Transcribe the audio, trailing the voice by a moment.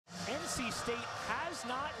NC State has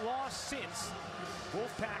not lost since.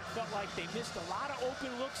 Wolfpack felt like they missed a lot of open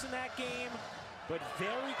looks in that game, but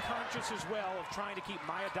very conscious as well of trying to keep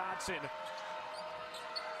Maya Dodson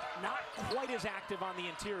not quite as active on the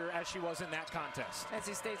interior as she was in that contest.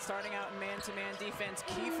 NC State starting out in man-to-man defense.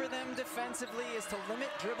 Key for them defensively is to limit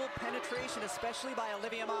dribble penetration, especially by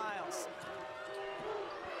Olivia Miles.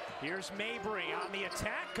 Here's Mabry on the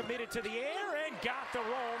attack, committed to the air, and got the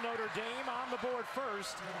roll. Notre Dame on the board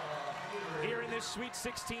first. Here in this Sweet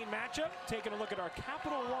 16 matchup, taking a look at our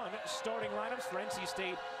Capital One starting lineups for NC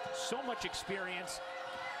State. So much experience.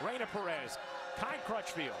 Reyna Perez, Kai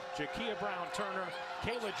Crutchfield, Jakia Brown-Turner,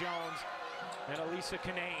 Kayla Jones, and Elissa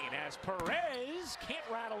Cunane, as Perez can't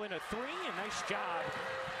rattle in a three. A nice job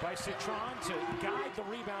by Citron to guide the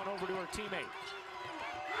rebound over to her teammate.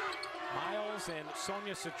 Miles and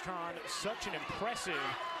Sonia Citron, such an impressive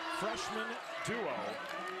freshman duo.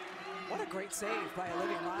 What a great save by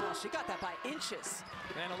Olivia Miles. She got that by inches.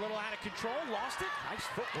 And a little out of control, lost it. Nice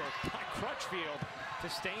footwork by Crutchfield to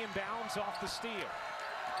stay in bounds off the steal.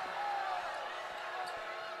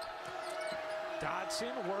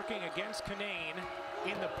 Dodson working against Cunane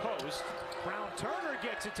in the post. Brown-Turner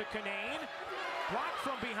gets it to Cunane. Blocked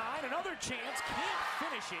from behind, another chance, can't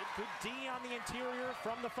finish it. Good D on the interior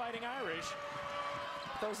from the Fighting Irish.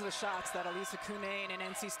 Those are the shots that Elissa Cunane and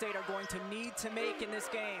NC State are going to need to make in this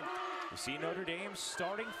game. You see Notre Dame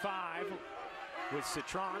starting five with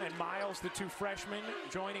Citron and Miles, the two freshmen,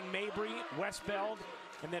 joining Mabry, Westbeld,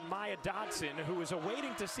 and then Maya Dodson, who is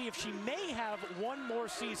awaiting to see if she may have one more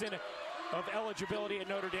season of eligibility at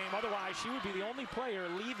Notre Dame. Otherwise, she would be the only player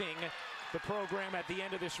leaving the program at the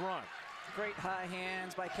end of this run. Great high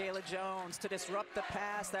hands by Kayla Jones to disrupt the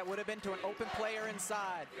pass that would have been to an open player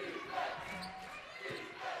inside.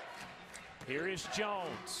 Here is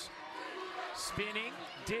Jones. Spinning,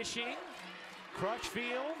 dishing.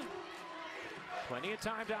 Crutchfield. Plenty of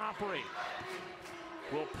time to operate.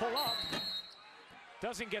 Will pull up.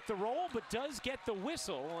 Doesn't get the roll, but does get the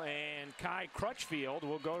whistle. And Kai Crutchfield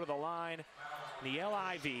will go to the line. The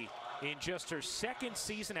LIV, in just her second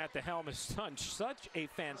season at the helm, has done such a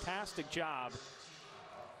fantastic job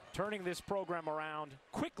turning this program around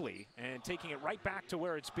quickly and taking it right back to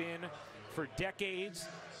where it's been for decades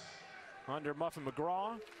under Muffin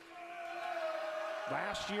McGraw.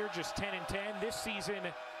 Last year, just 10-10. This season,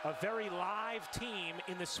 a very live team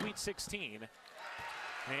in the Sweet 16.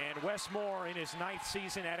 And Wes Moore in his 9th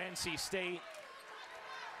season at NC State.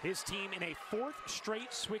 His team in a 4th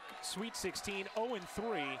straight Sweet 16,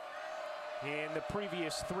 0-3 in the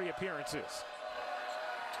previous 3 appearances.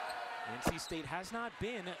 NC State has not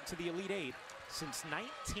been to the Elite Eight since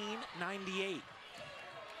 1998.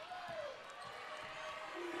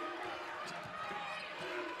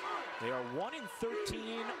 They are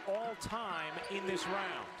 1-13 all time in this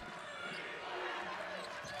round.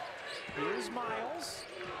 Here's Miles,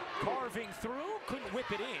 carving through, couldn't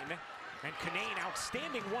whip it in. And Cunane,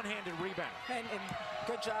 outstanding one-handed rebound. And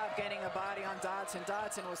good job getting a body on Dodson.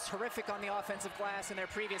 Dodson was terrific on the offensive glass in their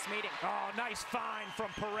previous meeting. Oh, nice find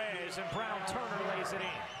from Perez, and Brown-Turner lays it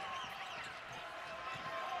in.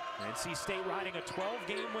 NC State riding a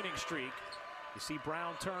 12-game winning streak. You see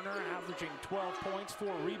Brown-Turner averaging 12 points,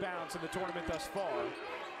 4 rebounds in the tournament thus far.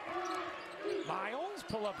 Miles,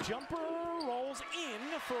 pull-up jumper, rolls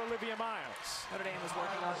in for Olivia Miles. Notre Dame was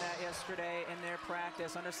working on that yesterday in their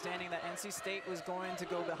practice, understanding that NC State was going to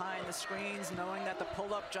go behind the screens, knowing that the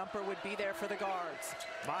pull-up jumper would be there for the guards.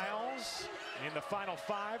 Miles in the final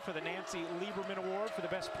 5 for the Nancy Lieberman Award for the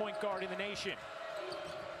best point guard in the nation.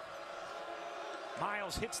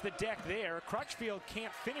 Miles hits the deck there. Crutchfield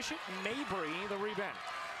can't finish it. Mabry the rebound.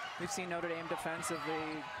 We've seen Notre Dame defensively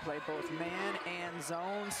play both man and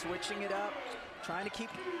zone, switching it up, trying to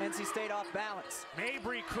keep NC State off balance.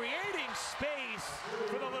 Mabry creating space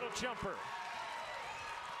for the little jumper.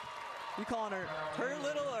 You calling her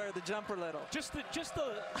little or the jumper little? Just the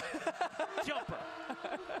jumper.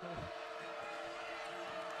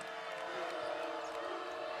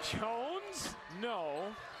 Jones,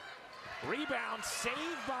 no. Rebound saved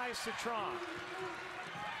by Citron.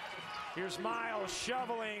 Here's Miles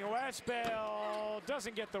shoveling. Westbell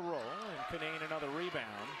doesn't get the roll, and Cunane another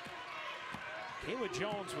rebound. Kayla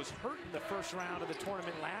Jones was hurt in the first round of the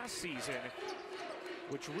tournament last season,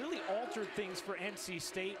 which really altered things for NC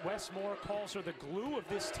State. Wes Moore calls her the glue of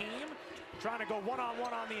this team, trying to go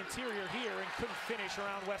one-on-one on the interior here and couldn't finish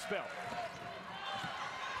around Westbell.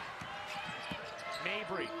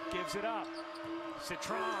 Mabry gives it up.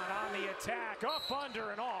 Citron on the attack, up,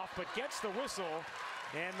 under, and off, but gets the whistle.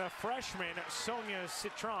 And the freshman, Sonia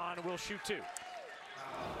Citron, will shoot 2.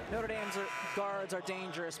 Notre Dame's guards are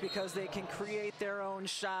dangerous because they can create their own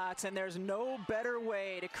shots, and there's no better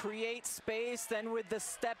way to create space than with the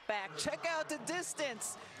step back. Check out the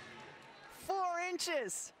distance, 4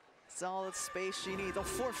 inches. That's all the space she needs. Oh,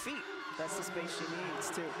 4 feet. That's the space she needs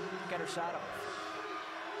to get her shot off.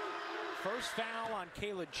 First foul on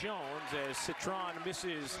Kayla Jones as Citron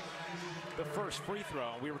misses the first free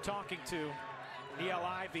throw. We were talking to Niele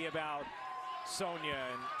Ivey about Sonia,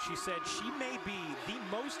 and she said she may be the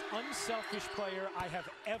most unselfish player I have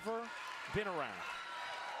ever been around.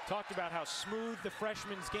 Talked about how smooth the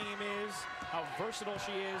freshman's game is, how versatile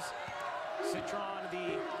she is. Citron,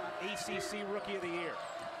 the ACC Rookie of the Year.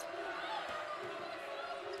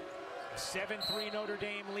 7-3 Notre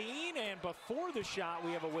Dame lead, and before the shot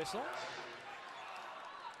we have a whistle.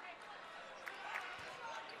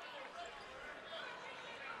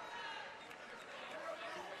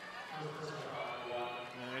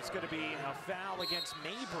 And it's going to be a foul against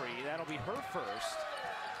Mabry. That'll be her first.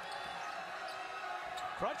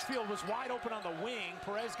 Crutchfield was wide open on the wing.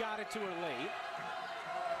 Perez got it to her late.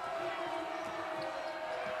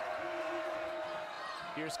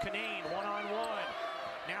 Here's Cunane, one-on-one.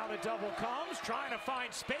 Now the double comes, trying to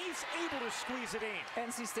find space, able to squeeze it in.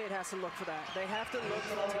 NC State has to look for that. They have to look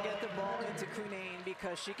to get the ball into Cunane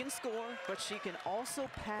because she can score, but she can also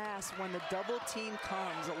pass when the double team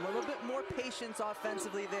comes. A little bit more patience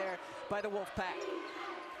offensively there by the Wolfpack.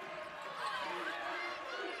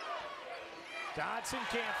 Dodson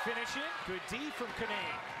can't finish it. Good D from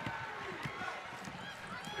Cunane.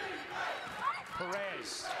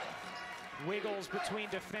 Perez wiggles between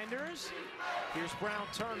defenders. Here's Brown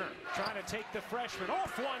Turner trying to take the freshman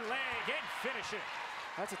off one leg and finish it.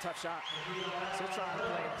 That's a tough shot. Citron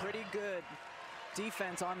played pretty good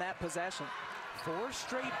defense on that possession. 4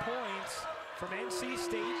 straight points from NC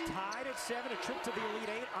State, tied at 7, a trip to the Elite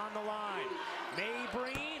 8 on the line.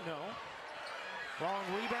 Mabry, no. Wrong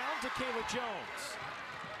rebound to Kayla Jones.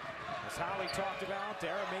 As Holly talked about,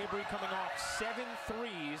 Dara Mabry coming off 7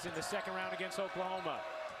 threes in the second round against Oklahoma.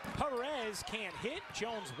 Perez can't hit.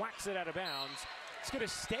 Jones whacks it out of bounds. It's going to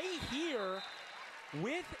stay here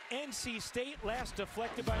with NC State. Last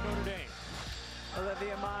deflected by Notre Dame.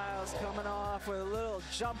 Olivia Miles coming off with a little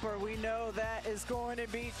jumper. We know that is going to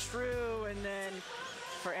be true. And then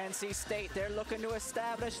for NC State, they're looking to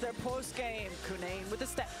establish their post game. Cunane with a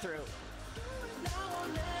step through.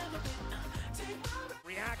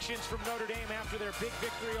 Reactions from Notre Dame after their big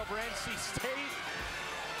victory over NC State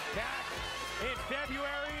back in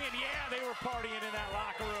February, and yeah, they were partying in that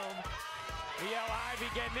locker room. Niele Ivey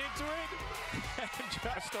getting into it.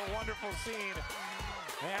 Just a wonderful scene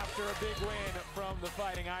after a big win from the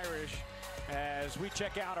Fighting Irish. As we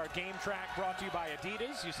check out our game track brought to you by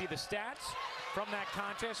Adidas, you see the stats from that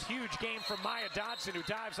contest. Huge game from Maya Dodson, who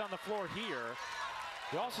dives on the floor here.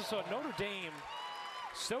 We also saw Notre Dame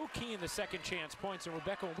so key in the second chance points. And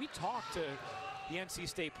Rebecca, when we talked to the NC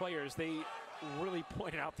State players, they really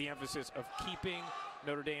pointed out the emphasis of keeping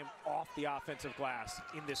Notre Dame off the offensive glass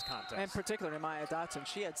in this contest. And particularly Maya Dodson,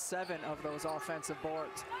 she had 7 of those offensive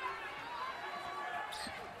boards.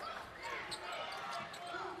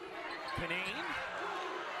 Cunane,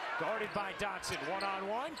 guarded by Dodson,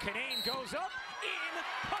 one-on-one. Cunane goes up, in,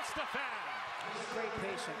 plus the foul. Great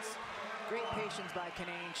patience. Great patience by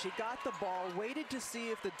Cunane. She got the ball, waited to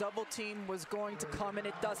see if the double team was going to come, and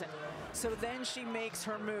it doesn't. So then she makes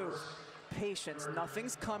her move. Patience,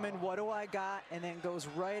 nothing's coming, what do I got? And then goes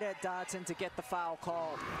right at Dodson to get the foul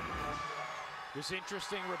called. It was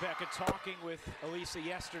interesting, Rebecca, talking with Elissa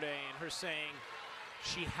yesterday and her saying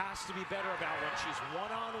she has to be better about when she's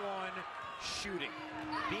one-on-one shooting,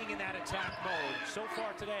 being in that attack mode. So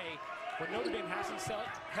far today, when Notre Dame hasn't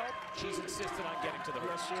helped, she's insisted on getting to the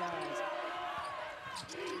hoop. Yes, she has.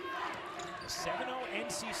 7-0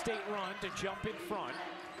 NC State run to jump in front.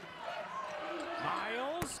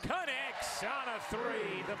 Miles connects on a 3.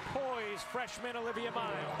 The poised freshman Olivia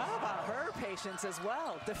Miles. How about her patience as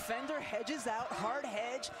well? Defender hedges out, hard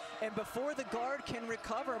hedge, and before the guard can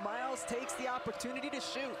recover, Miles takes the opportunity to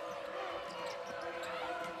shoot.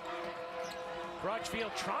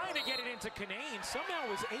 Crutchfield trying to get it into Cunane, somehow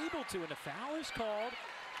was able to, and the foul is called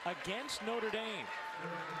against Notre Dame.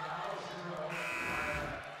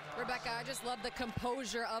 Rebecca, I just love the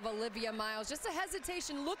composure of Olivia Miles. Just a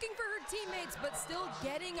hesitation, looking for her teammates, but still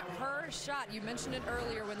getting her shot. You mentioned it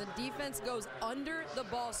earlier, when the defense goes under the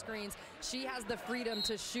ball screens, she has the freedom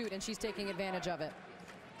to shoot, and she's taking advantage of it.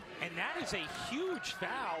 And that is a huge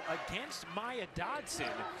foul against Maya Dodson,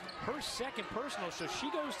 her second personal, so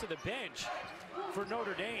she goes to the bench for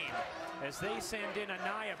Notre Dame as they send in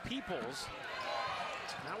Anaya Peoples.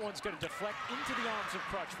 That one's going to deflect into the arms of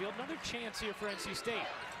Crutchfield. Another chance here for NC State.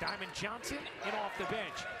 Diamond Johnson in off the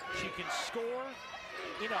bench. She can score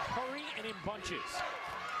in a hurry and in bunches.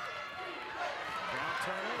 Brown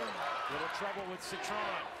Turner, little trouble with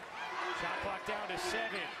Citron. Shot clock down to 7.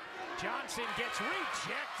 Johnson gets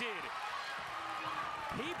rejected.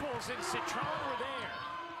 Peoples and Citron were there.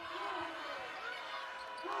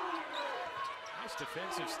 Nice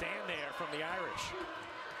defensive stand there from the Irish.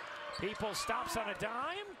 Peoples stops on a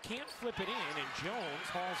dime, can't flip it in, and Jones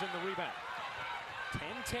hauls in the rebound.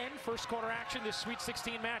 10-10 first quarter action, this Sweet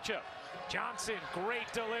 16 matchup. Johnson,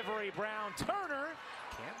 great delivery. Brown Turner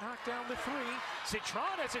can't knock down the 3.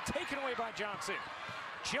 Citron has it taken away by Johnson.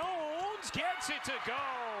 Jones gets it to go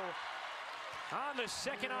on the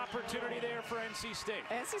second opportunity there for NC State.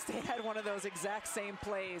 NC State had one of those exact same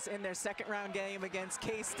plays in their second round game against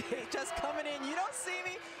K-State. Just coming in, you don't see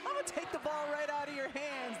me, I'm gonna take the ball right out of your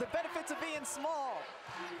hands. The benefits of being small.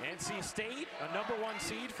 NC State, a #1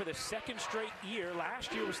 seed for the second straight year.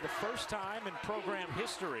 Last year was the first time in program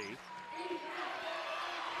history.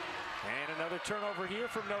 And another turnover here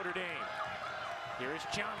from Notre Dame. Here is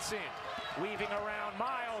Johnson, weaving around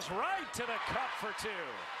Miles, right to the cup for 2.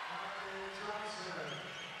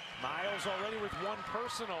 Miles already with 1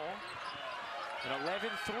 personal. An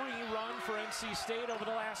 11-3 run for NC State over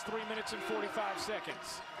the last 3 minutes and 45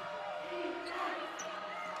 seconds.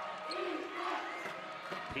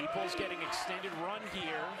 Peoples getting extended run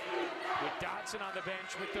here with Dodson on the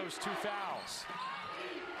bench with those 2 fouls.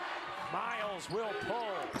 Miles will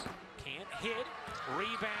pull. Can't hit.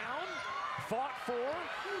 Rebound. Fought for.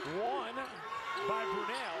 Won by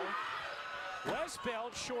Brunel.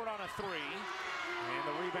 Westbeld short on a 3. And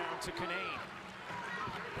the rebound to Cunane.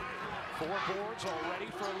 4 boards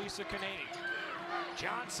already for Elissa Cunane.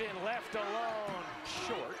 Johnson left alone.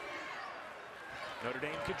 Short. Notre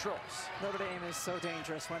Dame controls. Notre Dame is so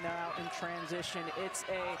dangerous when they're out in transition. It's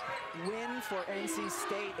a win for NC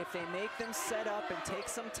State if they make them set up and take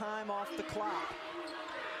some time off the clock.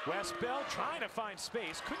 Westbeld trying to find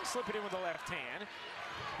space. Couldn't slip it in with the left hand.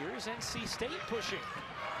 Here's NC State pushing.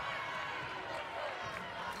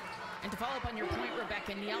 And to follow up on your point,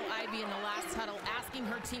 Rebecca, Niele Ivey in the last huddle asking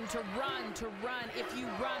her team to run, to run. If you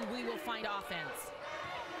run, we will find offense.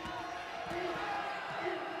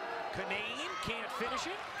 Cunane can't finish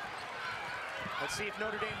it. Let's see if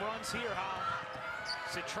Notre Dame runs here, huh?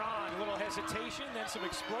 Citron, a little hesitation, then some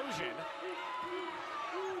explosion.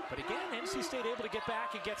 But again, NC State able to get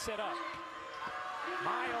back and get set up.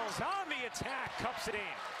 Miles on the attack, cups it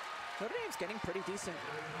in. Notre Dame's getting pretty decent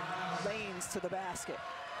lanes to the basket.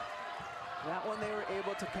 That one they were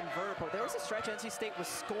able to convert, but there was a stretch NC State was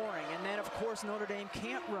scoring, and then of course Notre Dame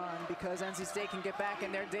can't run because NC State can get back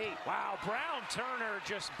in their date. Wow, Brown Turner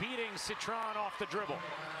just beating Citron off the dribble.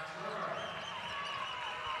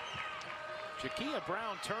 Jakia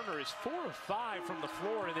Brown Turner is 4 of 5 from the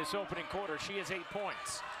floor in this opening quarter. She has 8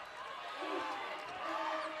 points.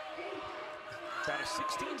 About a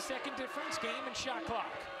 16-second difference, game and shot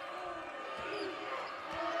clock.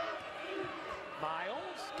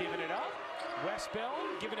 Miles giving it up.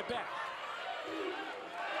 Westbeld giving it back.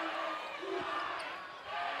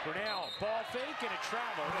 Brunel, ball fake and a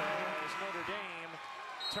travel as Notre Dame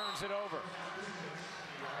turns it over.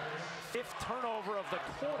 5th turnover of the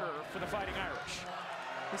quarter for the Fighting Irish.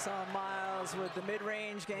 We saw Miles with the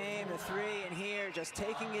mid-range game, the 3, and here just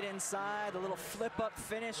taking it inside, a little flip-up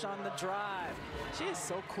finish on the drive. She is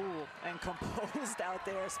so cool and composed out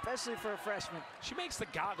there, especially for a freshman. She makes the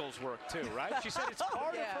goggles work too, right? She said it's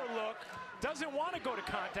part of her look, doesn't want to go to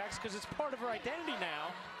contacts because it's part of her identity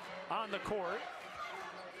now on the court.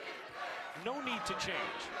 No need to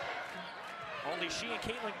change. Only she and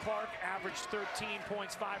Caitlin Clark averaged 13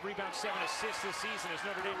 points, 5 rebounds, 7 assists this season as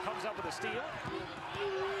Notre Dame comes up with a steal.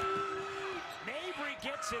 Mabry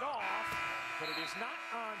gets it off, but it is not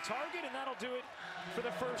on target, and that'll do it for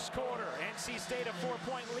the first quarter. NC State a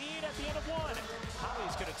 4-point lead at the end of 1.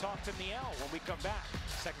 Holly's going to talk to Niele when we come back.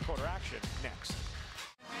 Second quarter action next.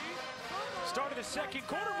 Start of the second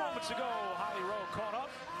quarter moments ago. Holly Rowe caught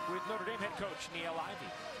up with Notre Dame head coach Niele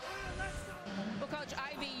Ivey. Well, Coach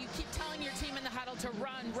Ivey, you keep telling your team in the huddle to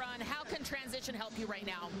run, run. How can transition help you right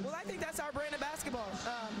now? Well, I think that's our brand of basketball.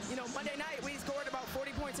 You know, Monday night we scored about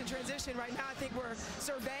 40 points in transition. Right now I think we're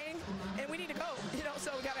surveying, and we need to go. You know,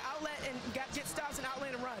 so we got to outlet and get stops and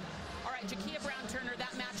outlet and run. All right, Jakia Brown Turner,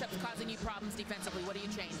 that matchup's causing you problems defensively. What do you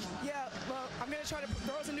change? Yeah, well, I'm going to try to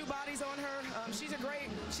throw some new bodies on her. She's a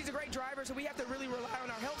great driver, so we have to really rely on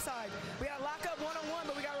our help side. We got to lock up one-on-one,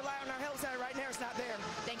 but we got to rely on our help side. Right now it's not there.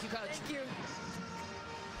 Thank you, Coach. Thank you.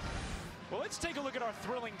 Well, let's take a look at our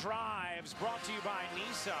thrilling drives brought to you by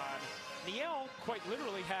Nissan. Niele quite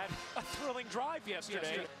literally had a thrilling drive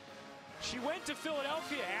yesterday. She went to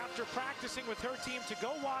Philadelphia after practicing with her team to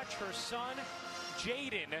go watch her son,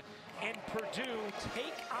 Jaden, and Purdue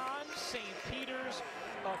take on St. Peter's,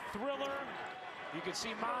 a thriller. You can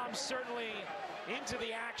see mom certainly into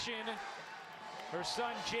the action. Her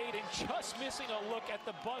son, Jaden, just missing a look at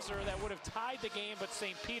the buzzer that would have tied the game, but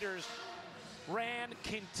St. Peter's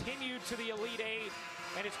continued to the Elite Eight,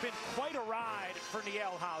 and it's been quite a ride for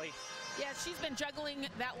Niele, Holly. Yeah, she's been juggling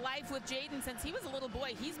that life with Jaden since he was a little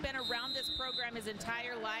boy. He's been around this program his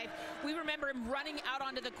entire life. We remember him running out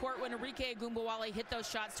onto the court when Enrique Agumbawale hit those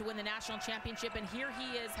shots to win the national championship, and here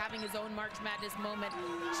he is having his own March Madness moment.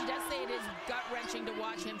 She does say it is gut-wrenching to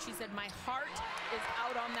watch him. She said, my heart is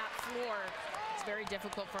out on that floor. It's very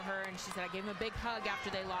difficult for her, and she said, I gave him a big hug after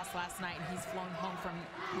they lost last night, and he's flown home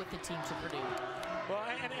with the team to Purdue. Well,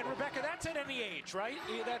 and Rebecca, that's at any age, right?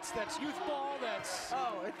 That's youth ball, that's...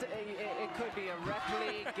 Oh, it could be a rec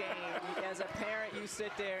league game. As a parent, you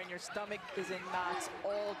sit there and your stomach is in knots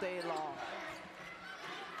all day long.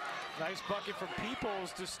 Nice bucket from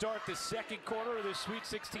Peoples to start the second quarter of the Sweet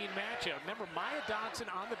 16 matchup. Remember, Maya Dotson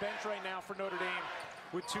on the bench right now for Notre Dame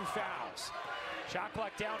with 2 fouls. Shot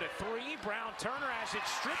clock down to 3. Brown Turner has it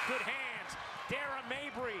stripped. Good hands. Dara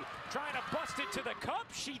Mabry trying to bust it to the cup.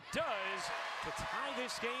 She does to tie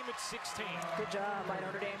this game at 16. Good job by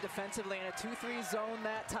Notre Dame defensively in a 2-3 zone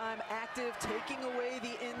that time. Active, taking away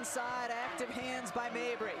the inside. Active hands by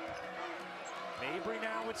Mabry. Mabry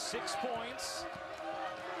now with 6 points.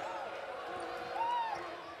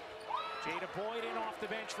 Jada Boyd in off the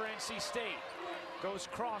bench for NC State. Goes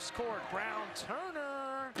cross court. Brown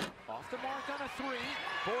Turner off the mark on a 3.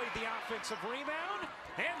 Boyd the offensive rebound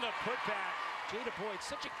and the putback. Jada Boyd,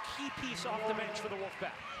 such a key piece off the bench for the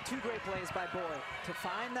Wolfpack. 2 great plays by Boyd to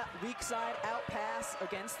find that weak side out pass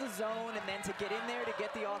against the zone and then to get in there to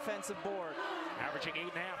get the offensive board. Averaging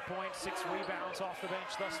 8.5 points, 6 rebounds off the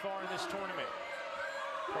bench thus far in this tournament.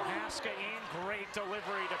 Prohaska in, great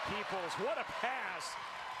delivery to Peoples. What a pass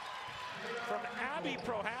from Abby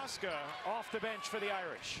Prohaska off the bench for the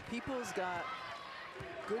Irish. Peoples got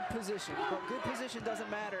good position, but good position doesn't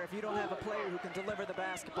matter if you don't have a player who can deliver the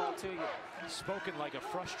basketball to you. Spoken like a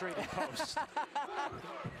frustrated post.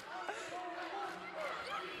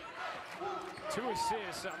 2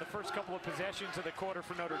 assists on the first couple of possessions of the quarter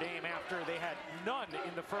for Notre Dame after they had none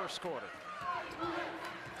in the first quarter.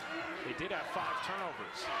 They did have 5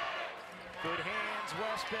 turnovers. Good hands,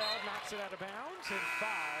 Westbeld knocks it out of bounds, and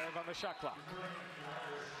 5 on the shot clock.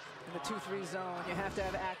 In the 2-3 zone, you have to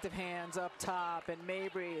have active hands up top, and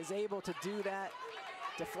Mabry is able to do that.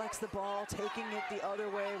 Deflects the ball, taking it the other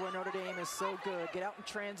way where Notre Dame is so good. Get out in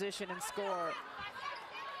transition and score.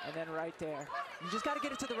 And then right there. You just got to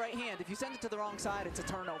get it to the right hand. If you send it to the wrong side, it's a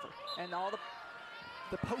turnover. And all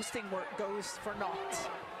the posting work goes for naught.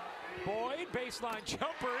 Boyd, baseline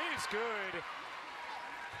jumper is good.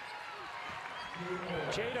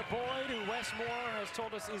 Jada Boyd, who Wes Moore has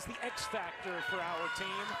told us is the X factor for our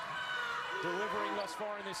team, delivering thus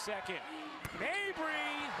far in this second.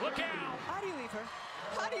 Mabry, look out! How do you leave her?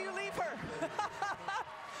 How do you leave her?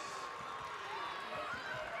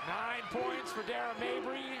 9 points for Dara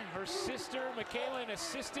Mabry, her sister Michaela an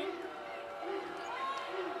assistant.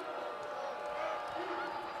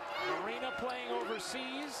 Marina playing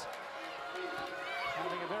overseas,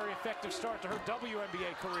 having a very effective start to her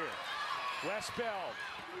WNBA career. Westbeld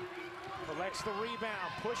collects the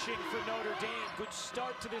rebound, pushing for Notre Dame. Good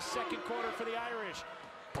start to this second quarter for the Irish.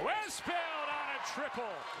 Westbeld on a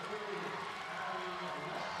triple.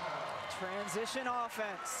 Transition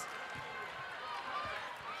offense.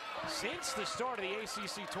 Since the start of the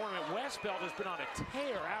ACC tournament, Westbeld has been on a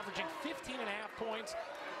tear, averaging 15.5 points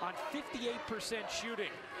on 58%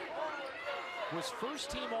 shooting. Was first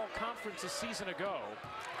team all-conference a season ago.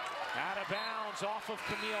 Out of bounds off of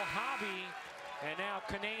Camille Hobby. And now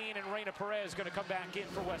Cunane and Reina Perez going to come back in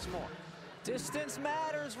for Wes Moore. Distance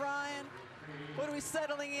matters, Ryan. What are we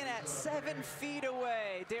settling in at? 7 feet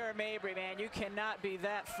away. Dara Mabry, man, you cannot be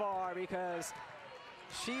that far because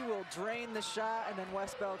she will drain the shot, and then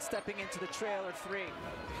Westbeld stepping into the trailer 3.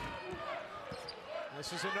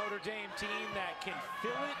 This is a Notre Dame team that can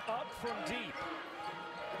fill it up from deep.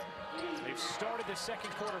 They've started the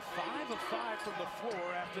second quarter 5 of 5 from the floor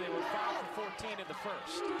after they were 5 for 14 in the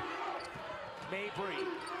first. Mabry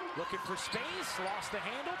looking for space, lost the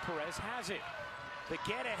handle, Perez has it. The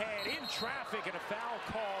get ahead in traffic and a foul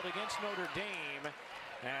called against Notre Dame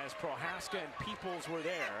as Prohaska and Peoples were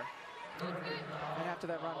there. And after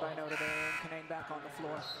that run by Notre Dame, Cunane back on the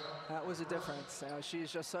floor. That was a difference. She's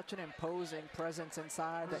just such an imposing presence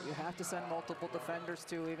inside that you have to send multiple defenders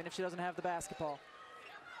to, even if she doesn't have the basketball.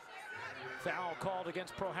 Foul called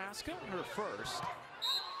against Prohaska, her first.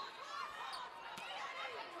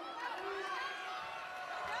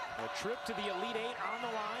 A trip to the Elite Eight on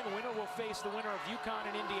the line. The winner will face the winner of UConn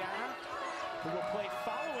and Indiana, who will play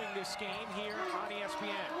following this game here on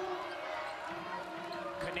ESPN.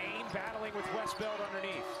 Cunane battling with Westbeld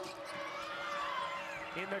underneath.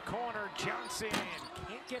 In the corner, Johnson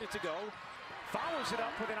can't get it to go. Follows it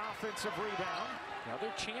up with an offensive rebound.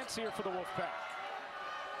 Another chance here for the Wolfpack.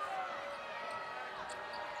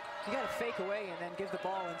 You got to fake away and then give the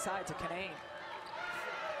ball inside to Cunane.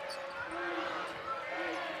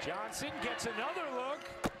 Johnson gets another look.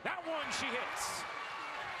 That one she hits.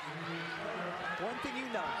 One thing you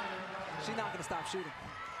know, she's not going to stop shooting.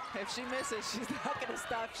 If she misses, she's not going to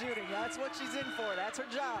stop shooting. That's what she's in for. That's her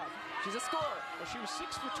job. She's a scorer. Well, she was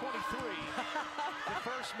 6 for 23 the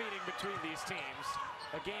first meeting between these teams.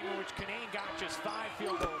 A game in which Cunane got just 5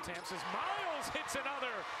 field goal attempts as Miles hits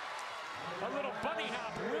another. A little bunny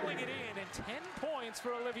hop, reeling it in, and 10 points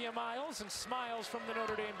for Olivia Miles, and smiles from the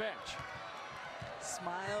Notre Dame bench.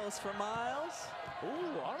 Smiles for Miles.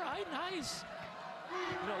 Ooh, all right, nice.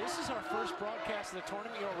 You know, this is our first broadcast of the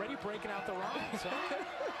tournament. You're already breaking out the rhymes, huh?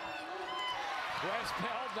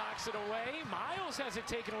 Westbeld knocks it away. Miles has it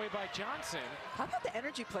taken away by Johnson. How about the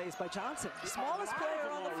energy plays by Johnson? Smallest player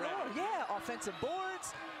on the floor. Yeah, offensive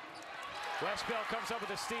boards. Westbeld comes up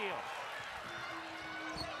with a steal.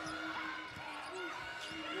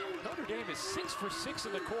 Notre Dame is 6 for 6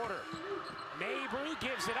 in the quarter. Mabry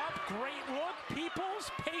gives it up. Great look. Peoples,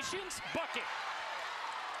 patience, bucket.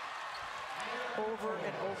 Over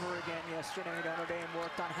and over again yesterday, Notre Dame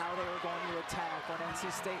worked on how they were going to attack when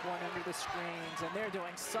NC State went under the screens, and they're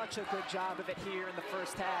doing such a good job of it here in the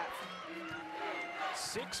first half.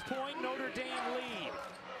 6-point Notre Dame lead.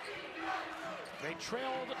 They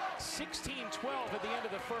trailed 16-12 at the end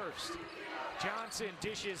of the first. Johnson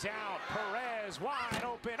dishes out. Perez wide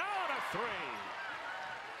open on a three.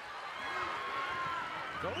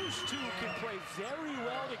 Those two can play very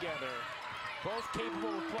well together. Both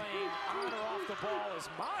capable of playing on or off the ball as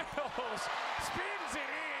Miles spins it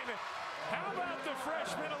in. How about the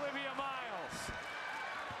freshman Olivia Miles?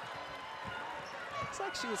 It's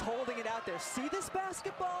like she was holding it out there. See this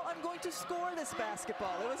basketball? I'm going to score this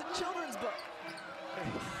basketball. It was a children's book.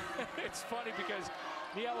 It's funny because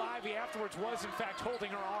Niele Ivey afterwards was in fact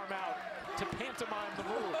holding her arm out to pantomime the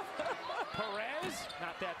move. Perez,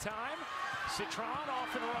 not that time. Citron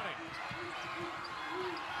off and running.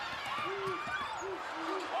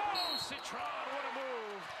 Oh, Citron, what a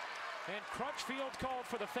move. And Crutchfield called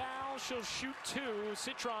for the foul. She'll shoot 2.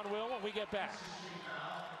 Citron will when we get back.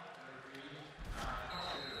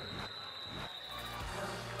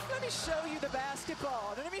 Let me show you the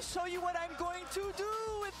basketball. Let me show you what I'm going to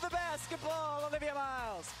do with the basketball, Olivia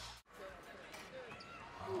Miles.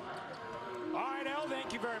 All right, Elle,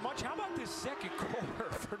 thank you very much. How about this second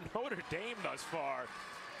quarter for Notre Dame thus far?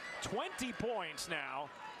 20 points now.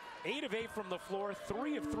 8 of 8 from the floor,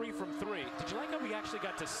 3 of 3 from 3. Did you like how we actually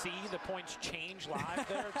got to see the points change live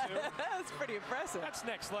there, too? That's pretty impressive. That's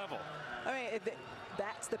next level. I mean,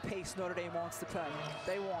 that's the pace Notre Dame wants to play.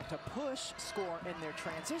 They want to push, score in their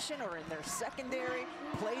transition or in their secondary,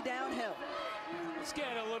 play downhill. Let's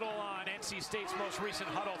get a little on NC State's most recent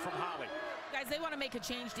huddle from Holly. Guys, they want to make a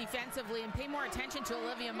change defensively and pay more attention to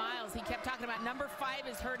Olivia Miles. He kept talking about number 5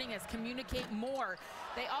 is hurting us, communicate more.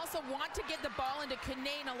 They also want to get the ball into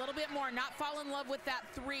Cunane a little bit more, not fall in love with that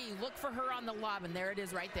 3. Look for her on the lob, and there it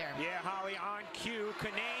is right there. Yeah, Holly on cue.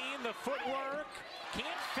 Cunane, the footwork,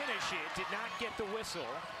 can't finish it, did not get the whistle.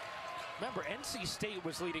 Remember, NC State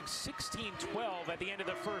was leading 16-12 at the end of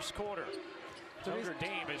the first quarter. Notre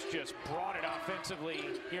Dame has just brought it offensively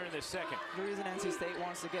here in the second. The reason NC State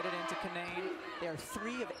wants to get it into Cunane, they are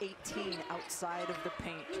 3 of 18 outside of the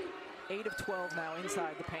paint. 8 of 12 now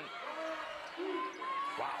inside the paint.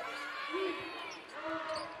 Wow.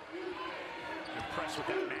 Impressed with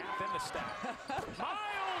that math and the stat.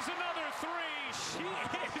 Miles, another 3. She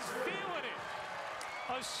is feeling it.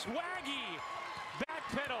 A swaggy back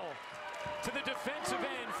pedal to the defensive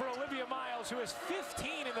end for Olivia Miles, who has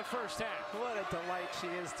 15 in the first half. What a delight she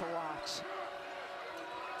is to watch.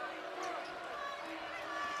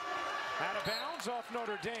 Out of bounds off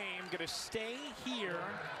Notre Dame, going to stay here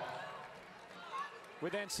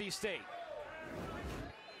with NC State.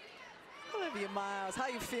 Olivia Miles, how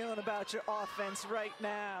you feeling about your offense right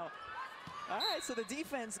now? All right, so the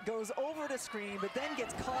defense goes over the screen, but then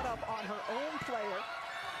gets caught up on her own player.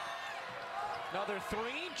 Another 3,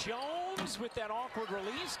 Jones with that awkward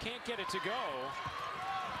release, can't get it to go.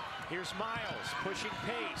 Here's Miles, pushing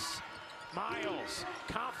pace. Miles,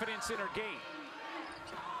 confidence in her gait.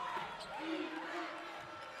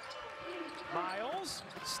 Miles,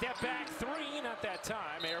 step back three, not that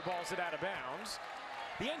time. Airballs it out of bounds.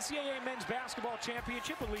 The NCAA Men's Basketball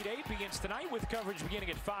Championship Elite 8 begins tonight with coverage beginning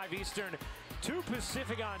at 5 Eastern, 2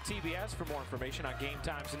 Pacific on TBS. For more information on game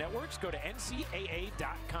times and networks, go to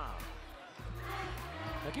ncaa.com.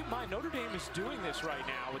 Now keep in mind, Notre Dame is doing this right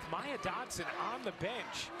now with Maya Dotson on the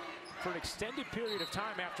bench for an extended period of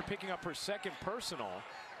time after picking up her second personal.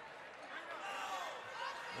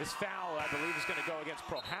 This foul, I believe, is going to go against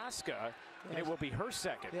Prohaska, and it will be her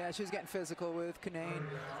second. Yeah, she's getting physical with Cunane.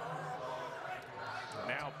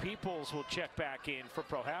 Now Peoples will check back in for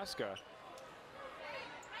Prohaska.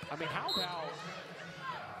 I mean, how about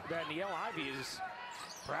that Niele Ivey is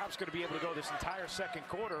perhaps going to be able to go this entire second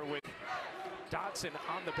quarter with Dotson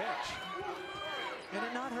on the bench. And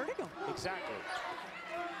it not hurting him. Exactly.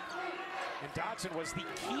 And Dotson was the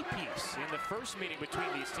key piece in the first meeting between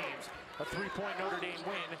these teams. A 3-point Notre Dame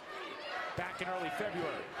win back in early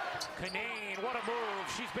February. Cunane, what a move.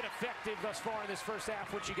 She's been effective thus far in this first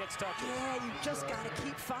half when she gets touches. Yeah, you just got to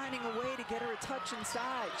keep finding a way to get her a touch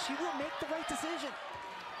inside. She will make the right decision.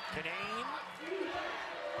 Cunane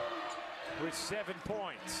with 7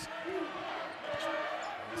 points.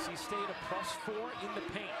 NC State a +4 in the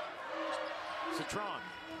paint. Citron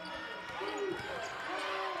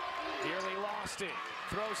nearly lost it.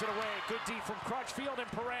 Throws it away. Good D from Crutchfield and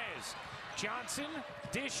Perez. Johnson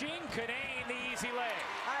dishing. Cunane the easy lay.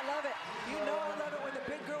 I love it. You know I love it when the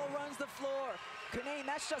big girl runs the floor. Cunane,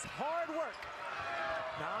 that's just hard work.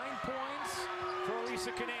 9 points for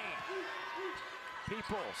Elissa Cunane.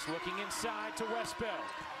 Peoples looking inside to Westbeld.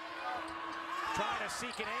 Trying to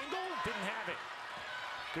seek an angle. Didn't have it.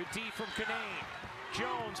 Good D from Cunane.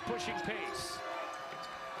 Jones pushing pace.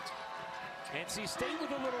 NC State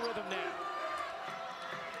with a little rhythm now.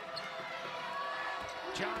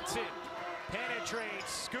 Johnson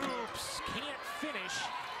penetrates, scoops, can't finish.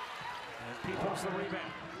 And Peoples the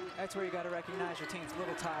rebound. That's where you got to recognize your team's a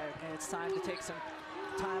little tired, and it's time to take some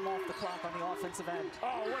time off the clock on the offensive end.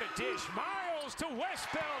 Oh, what a dish. Miles to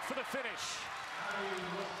Westbeld for the finish.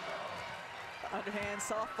 Underhand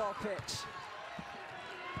softball pitch.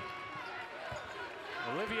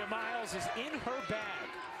 Olivia Miles is in her bag.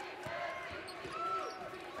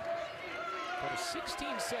 But a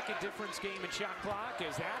 16-second difference game in shot clock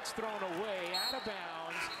as that's thrown away out of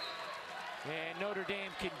bounds. And Notre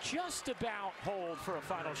Dame can just about hold for a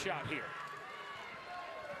final shot here.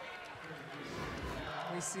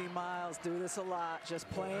 We see Miles do this a lot, just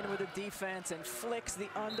playing with the defense and flicks the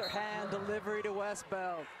underhand delivery to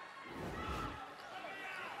Westbeld.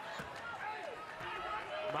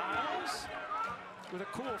 Miles with a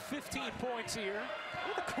cool 15 points here.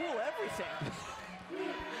 With a cool everything.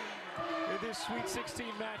 In this Sweet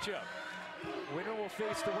 16 matchup. Winner will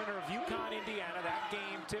face the winner of UConn, Indiana. That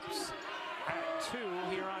game tips at 2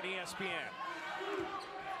 here on ESPN.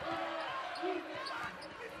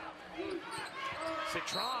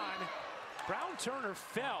 Citron, Brown Turner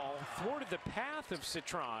fell, thwarted the path of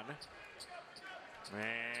Citron.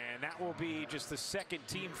 And that will be just the second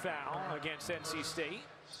team foul against NC State.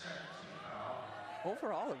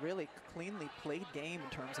 Overall, a really cleanly played game in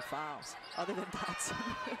terms of fouls, other than Dotson.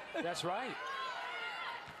 That's right.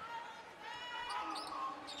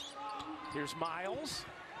 Here's Miles,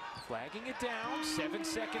 flagging it down. 7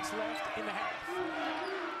 seconds left in the half.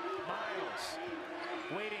 Miles,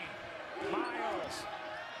 waiting. Miles,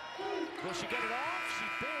 will she get it off? She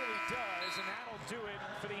barely does, and that'll do it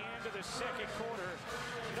for the end of the second quarter.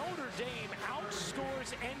 Notre Dame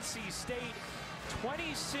outscores NC State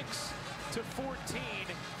 26-14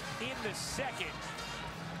 in the second.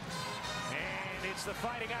 And it's the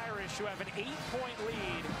Fighting Irish who have an 8-point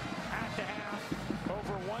lead at the half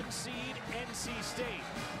over 1 seed NC State.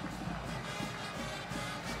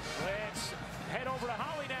 Let's head over to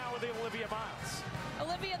Holly now with Olivia Miles.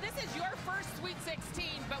 Olivia, this is your first Sweet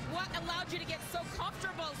 16, but what allowed you to get so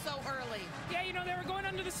comfortable so early? Yeah, you know, they were going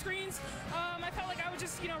under the screens. I felt like I was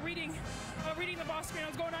just, you know, reading the ball screen. I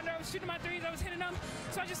was going under, I was shooting my threes, I was hitting them,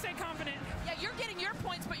 so I just stayed confident. Yeah, you're getting your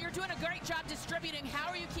points, but you're doing a great job distributing. How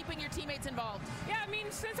are you keeping your teammates involved? Yeah, I mean,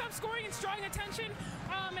 since I'm scoring, it's drawing attention,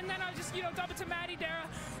 and then I just, you know, double to Maddie, Dara.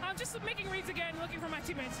 I'm just making reads again, looking for my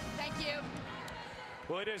teammates. Thank you.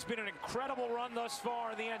 Well, it has been an incredible run thus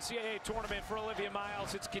far in the NCAA tournament for Olivia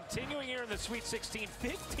Miles. It's continuing here in the Sweet 16.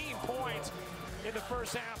 15 points in the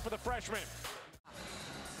first half for the freshman.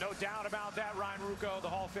 No doubt about that. Ryan Rucco, the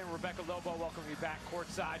Hall of Fame Rebecca Lobo, welcome you back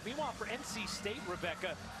courtside. Meanwhile, for NC State,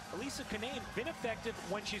 Rebecca, Elissa Cunane been effective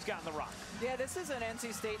when she's gotten the rock. Yeah, this is an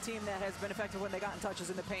NC State team that has been effective when they gotten touches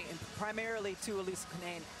in the paint, and primarily to Elissa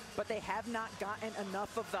Cunane, but they have not gotten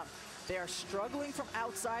enough of them. They are struggling from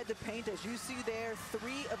outside the paint, as you see there,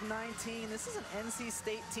 3 of 19. This is an NC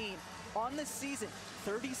State team. On this season,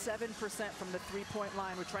 37% from the three-point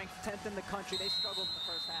line, which ranked 10th in the country. They struggled in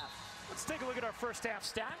the first half. Let's take a look at our first half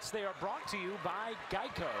stats. They are brought to you by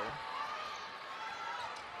Geico.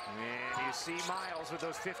 And you see Miles with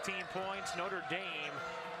those 15 points. Notre Dame,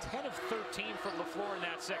 10 of 13 from the floor in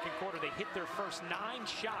that second quarter. They hit their first 9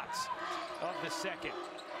 shots of the second.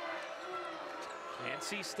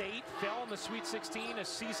 NC State fell in the Sweet 16 a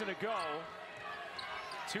season ago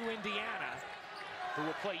to Indiana, who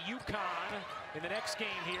will play UConn in the next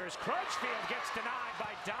game here as Crutchfield gets denied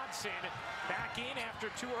by Dodson. Back in after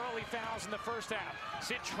 2 early fouls in the first half.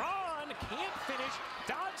 Citron can't finish.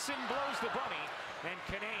 Dodson blows the bunny, and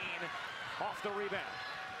Cunane off the rebound.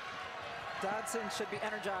 Dodson should be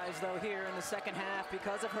energized, though, here in the second half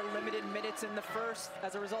because of her limited minutes in the first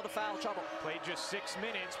as a result of foul trouble. Played just 6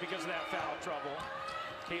 minutes because of that foul trouble.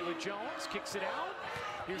 Kayla Jones kicks it out.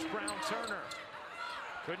 Here's Brown Turner.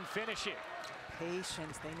 Couldn't finish it.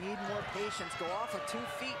 Patience. They need more patience. Go off with 2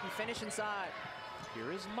 feet and finish inside.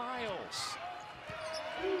 Here is Miles.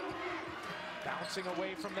 Bouncing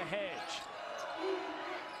away from the hedge.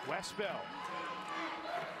 Westbell.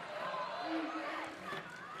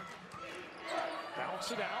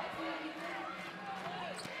 Bounce it out.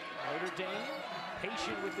 Notre Dame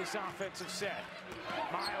patient with this offensive set.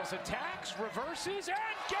 Miles attacks, reverses, and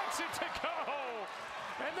gets it to go!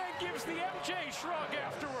 And then gives the MJ shrug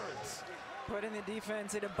afterwards. Putting the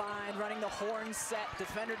defense in a bind, running the horn set.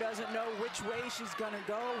 Defender doesn't know which way she's gonna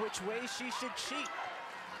go, which way she should cheat.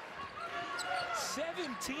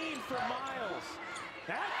 17 for Miles.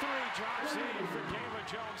 That 3 drops in for Kayla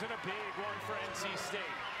Jones, and a big one for NC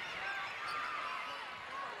State.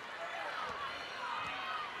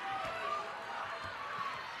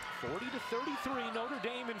 (40-33), Notre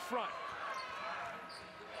Dame in front.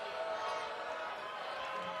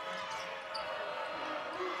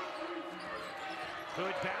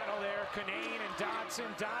 Good battle there, Cunane and Dodson.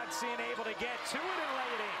 Dodson able to get to it and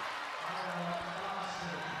lay it in.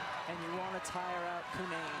 And you want to tire out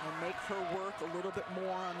Cunane and make her work a little bit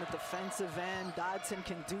more on the defensive end. Dodson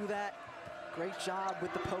can do that. Great job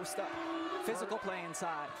with the post up. Physical play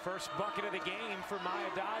inside. First bucket of the game for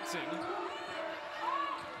Maya Dodson.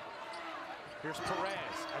 Here's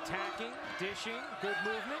Perez attacking, dishing, good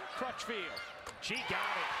movement. Crutchfield. She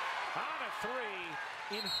got it on a 3.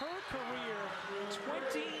 In her career,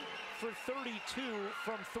 20 for 32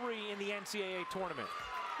 from 3 in the NCAA tournament.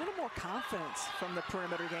 A little more confidence from the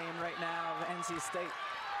perimeter game right now of NC State.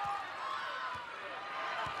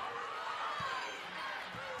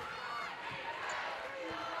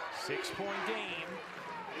 Six-point game.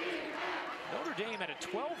 Notre Dame had a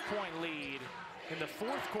 12-point lead in the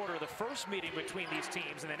fourth quarter of the first meeting between these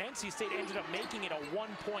teams, and then NC State ended up making it a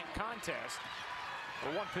 1-point contest,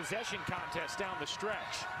 or 1-possession contest down the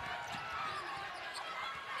stretch.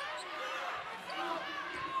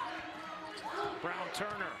 Brown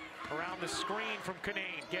Turner around the screen from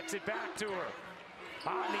Cunane, gets it back to her.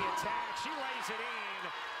 On the attack, she lays it in.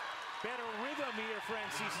 Better rhythm here for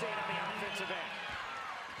NC State on the offensive end.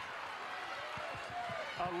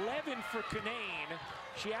 11 for Cunane.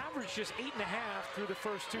 She averaged just 8.5 through the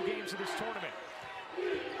first 2 games of this tournament.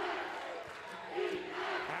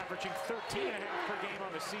 Averaging 13.5 per game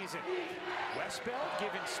on the season. Westbell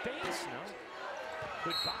given space. No.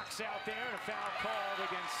 Good box out there, and a foul called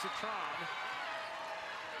against Citron.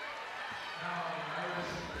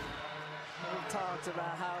 We talked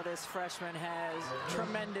about how this freshman has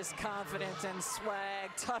tremendous confidence and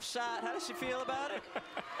swag. Tough shot. How does she feel about it?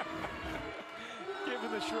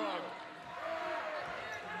 Given the shrug.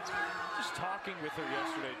 Just talking with her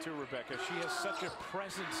yesterday too, Rebecca. She has such a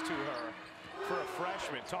presence to her for a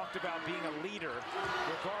freshman. Talked about being a leader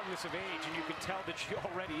regardless of age, and you can tell that she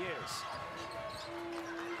already is.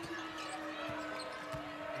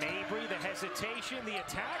 Mabry, the hesitation, the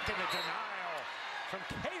attack, and the denial from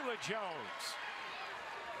Kayla Jones.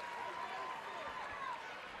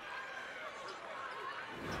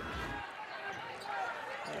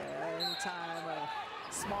 Anytime a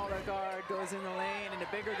smaller guard goes in the lane and a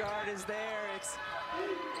bigger guard is there, it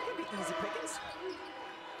can be easy pickings.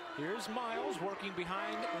 Here's Miles working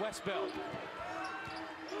behind Westbell.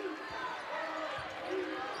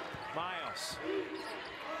 Miles.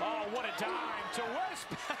 Oh, what a dime to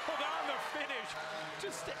Westbell on the finish.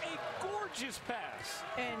 Just a gorgeous pass.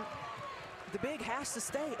 And the big has to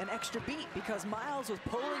stay an extra beat because Miles was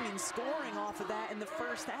pulling and scoring off of that in the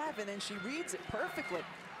first half, and then she reads it perfectly.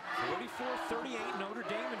 44-38, Notre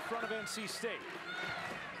Dame in front of NC State.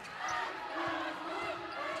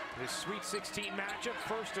 This Sweet 16 matchup,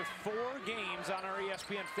 first of 4 games on our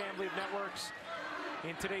ESPN family of networks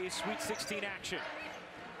in today's Sweet 16 action.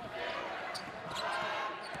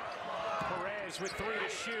 Perez with 3 to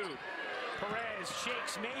shoot. Perez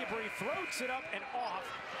shakes Mabry, floats it up and off.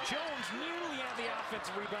 Jones nearly had the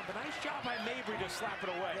offensive rebound, but nice job by Mabry to slap it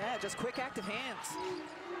away. Yeah, just quick active hands.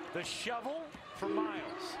 The shovel for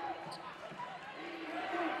Miles.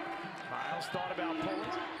 Miles thought about pulling.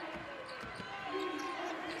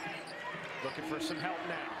 Looking for some help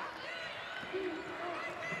now.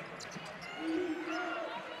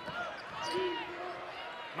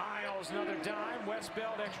 Miles, another dime.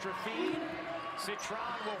 Westbeld, extra feed. Citron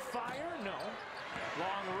will fire. No.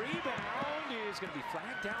 Long rebound is going to be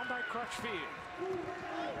flagged down by Crutchfield.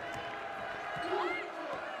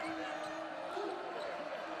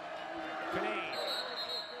 Cunane.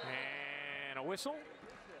 And a whistle.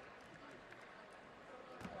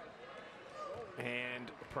 And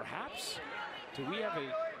perhaps, do we have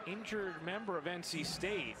an injured member of NC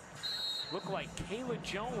State? Look like Kayla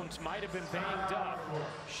Jones might have been banged up.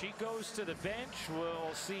 She goes to the bench.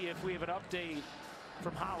 We'll see if we have an update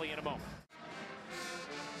from Holly in a moment.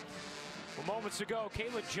 Well, moments ago,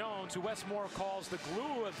 Kayla Jones, who Wes Moore calls the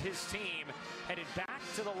glue of his team, headed back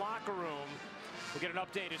to the locker room. We'll get an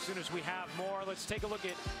update as soon as we have more. Let's take a look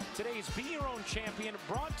at today's Be Your Own Champion,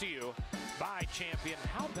 brought to you by Champion.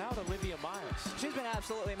 How about Olivia Miles? She's been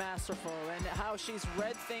absolutely masterful, and how she's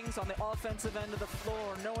read things on the offensive end of the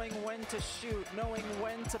floor, knowing when to shoot, knowing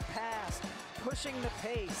when to pass, pushing the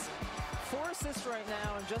pace. 4 assists right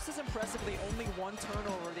now, and just as impressively, only 1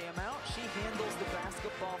 turnover. The amount she handles the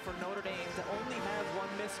basketball for Notre Dame to only have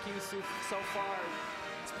 1 miscue so far,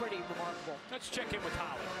 it's pretty remarkable. Let's check in with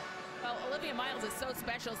Holly. Well, Olivia Miles is so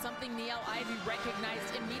special, something Neil Ivey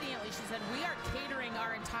recognized immediately. She said, we are catering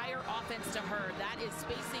our entire offense to her. That is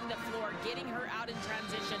spacing the floor, getting her out in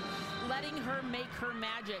transition, letting her make her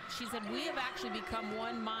magic. She said, we have actually become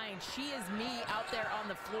one mind. She is me out there on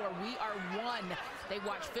the floor. We are one. They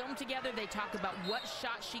watch film together. They talk about what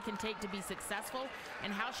shots she can take to be successful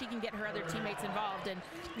and how she can get her other teammates involved. And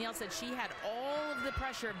Neil said she had all of the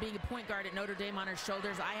pressure of being a point guard at Notre Dame on her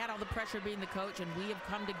shoulders. I had all the pressure of being the coach, and we have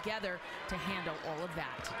come together to handle all of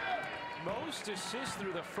that. Most assists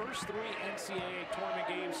through the first 3 NCAA tournament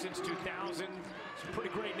games since 2000. Some pretty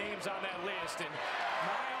great names on that list. And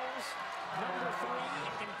Miles, number 3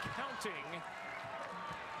 and counting,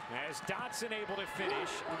 as Dotson able to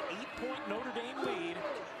finish an 8-point Notre Dame lead.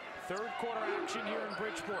 3rd quarter action here in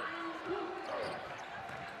Bridgeport.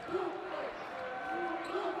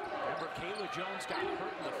 Remember, Kayla Jones got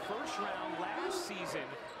hurt in the first round last season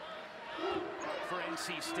for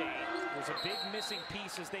NC State. Was a big missing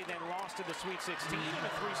piece as they then lost in the Sweet 16, and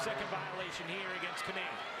a 3-second violation here against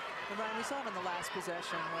Cunane. And Ryan, we saw it in the last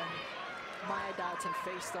possession when Maya Dotson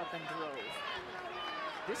faced up and drove.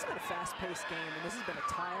 This has been a fast-paced game, and this has been a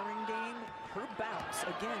tiring game. Her bounce,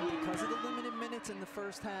 again, because of the limited minutes in the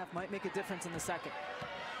first half, might make a difference in the second.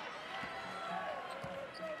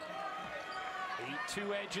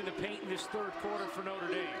 8-2 edge in the paint in this 3rd quarter for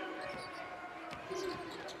Notre Dame.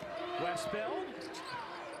 Westbeld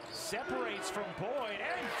separates from Boyd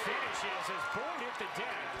and finishes as Boyd hit the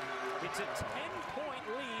deck. It's a 10-point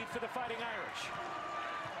lead for the Fighting Irish.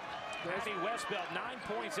 Matthew Westbeld, 9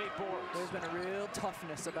 points, 8 boards. There's been a real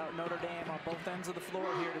toughness about Notre Dame on both ends of the floor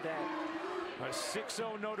here today. A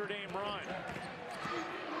 6-0 Notre Dame run.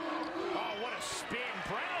 Oh, what a spin.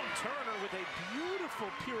 Brown Turner with a beautiful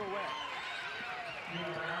pirouette.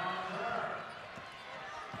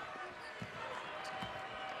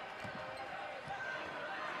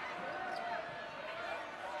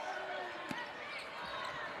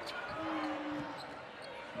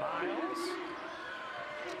 Miles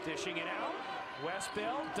dishing it out.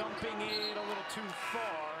 Westbeld dumping it a little too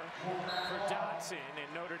far for Dotson, and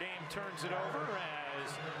Notre Dame turns it over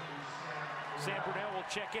as Sam Brunell will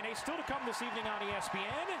check in. Hey, still to come this evening on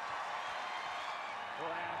ESPN. We'll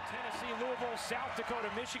have Tennessee, Louisville, South Dakota,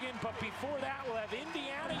 Michigan, but before that we'll have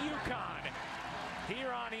Indiana, UConn here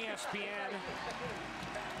on ESPN.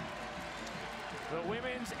 The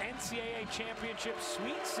Women's NCAA Championship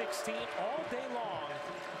Sweet 16 all day long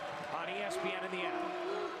on ESPN in the app.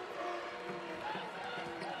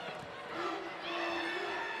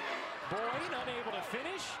 Boyd unable to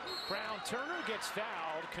finish. Brown Turner gets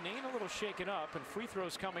fouled. Cunane a little shaken up, and free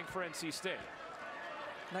throws coming for NC State.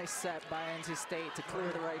 Nice set by NC State to clear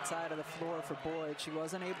the right side of the floor for Boyd. She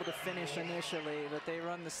wasn't able to finish initially, but they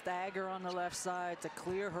run the stagger on the left side to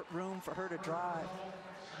clear her room for her to drive.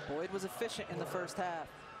 Boyd was efficient in the first half.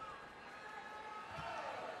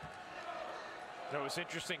 It was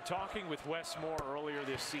interesting talking with Wes Moore earlier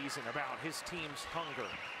this season about his team's hunger.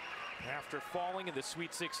 After falling in the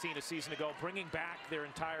Sweet 16 a season ago, bringing back their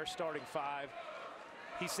entire starting five.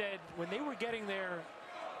 He said when they were getting their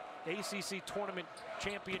ACC tournament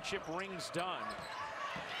championship rings done,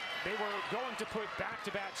 they were going to put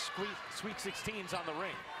back-to-back Sweet 16s on the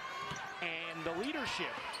ring. And the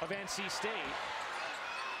leadership of NC State,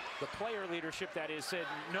 the player leadership that is, said,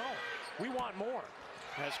 no, we want more.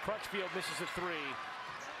 As Crutchfield misses a three,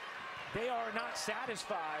 they are not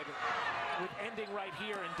satisfied with ending right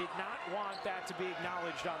here and did not want that to be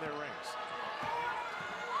acknowledged on their rings.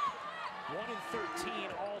 1-13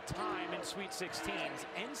 all-time in Sweet 16s.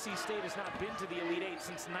 NC State has not been to the Elite Eight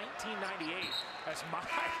since 1998 as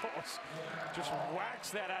Miles just whacks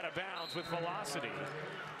that out of bounds with velocity.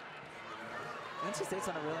 NC State's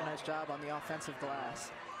done a really nice job on the offensive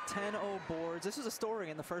glass. 10-0 boards. This was a story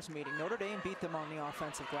in the first meeting. Notre Dame beat them on the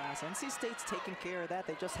offensive glass. NC State's taking care of that.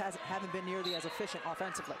 They just haven't been nearly as efficient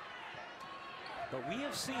offensively. But we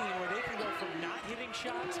have seen where they can go from not hitting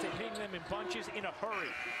shots to hitting them in bunches in a hurry.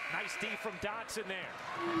 Nice D from Dotson there.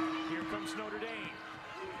 Here comes Notre Dame.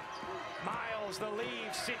 Miles, the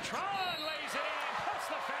lead. Citron lays it in. Plus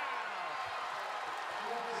the foul.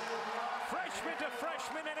 Freshman to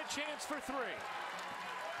freshman and a chance for three.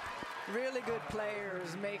 Really good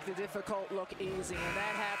players make the difficult look easy, and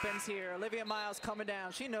that happens here. Olivia Miles coming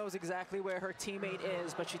down. She knows exactly where her teammate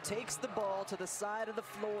is, but she takes the ball to the side of the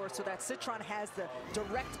floor so that Citron has the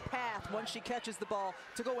direct path once she catches the ball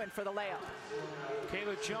to go in for the layup.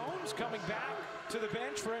 Kayla Jones coming back to the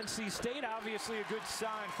bench for NC State. Obviously a good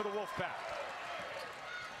sign for the Wolfpack.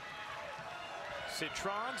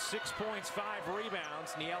 Citron, 6 points, 5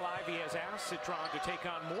 rebounds. Niele Ivey has asked Citron to take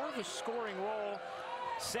on more of a scoring role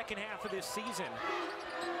second half of this season.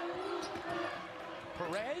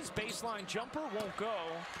 Perez, baseline jumper, won't go.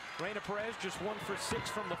 Reina Perez just 1 for 6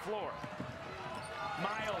 from the floor.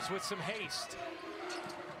 Miles with some haste.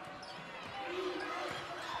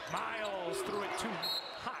 Miles threw it too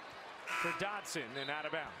hot for Dotson and out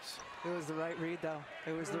of bounds. It was the right read, though.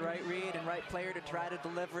 It was the right read and right player to try to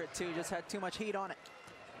deliver it, too. Just had too much heat on it.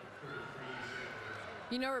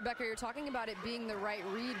 You know, Rebecca, you're talking about it being the right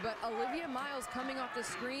read, but Olivia Miles coming off the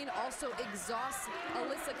screen also exhausts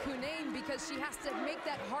Elissa Cunane because she has to make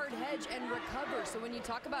that hard hedge and recover. So when you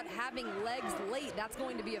talk about having legs late, that's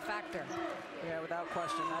going to be a factor. Yeah, without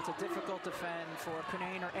question. That's a difficult defend for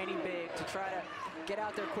Cunane or any big to try to get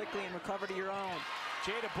out there quickly and recover to your own.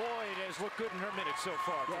 Jada Boyd has looked good in her minutes so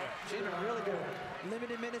far. Yeah, she's been really good.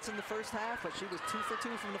 Limited minutes in the first half, but she was 2 for 2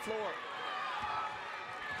 from the floor.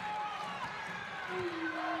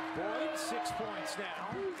 Boyd, 6 points now.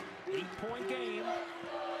 8-point game.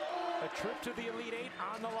 A trip to the Elite Eight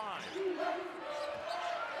on the line.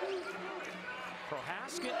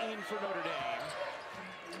 Prohaska in for Notre Dame.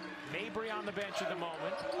 Mabry on the bench at the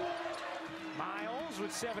moment. Miles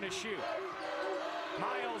with 7 to shoot.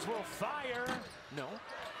 Miles will fire. No.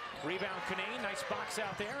 Rebound Cunane. Nice box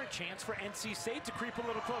out there. A chance for NC State to creep a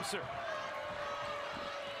little closer.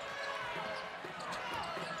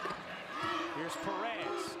 Here's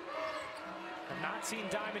Perez. I've not seen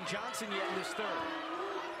Diamond Johnson yet in this third.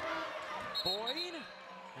 Boyd.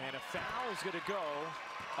 And a foul is going to go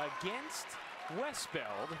against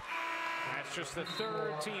Westbeld. That's just the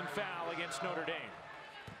 3rd team foul against Notre Dame.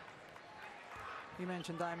 You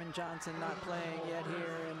mentioned Diamond Johnson not playing yet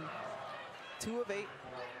here, and 2 of 8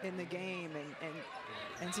 in the game,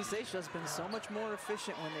 and NC State's just been so much more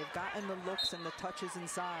efficient when they've gotten the looks and the touches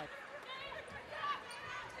inside.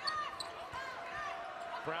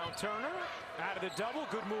 Brown Turner out of the double.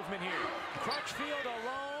 Good movement here. Crutchfield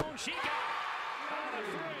alone. She got it on the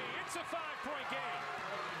 3. It's a 5-point game.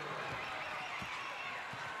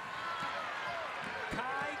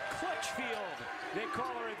 Kai Crutchfield, they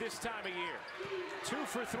call her at this time of year. 2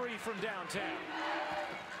 for 3 from downtown.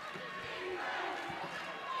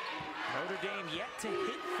 Notre Dame yet to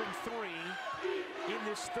hit from 3 in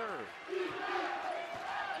this third.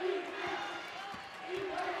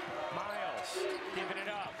 Miles giving it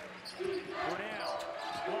up. Brunel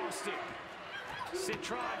lost it.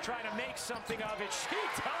 Citron trying to make something of it. She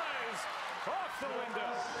does! Off the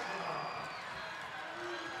window.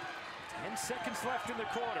 10 seconds left in the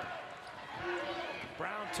quarter.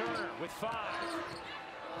 Brown Turner with 5.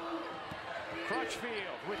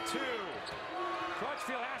 Crutchfield with 2.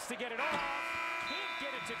 Crutchfield has to get it off. Can't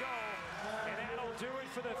get it to go. And that'll do it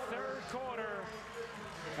for the 3rd quarter.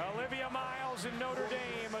 Olivia Miles and Notre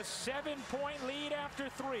Dame, a 7-point lead after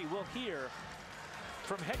 3. We'll hear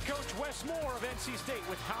from head coach Wes Moore of NC State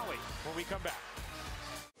with Howie when we come back.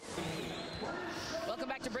 Welcome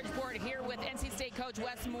back to Bridgeport here with NC State coach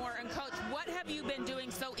Wes Moore. And coach, what have you been doing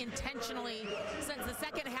so intentionally since the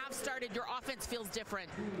second half started? Your offense feels different.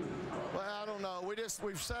 Well, I don't know.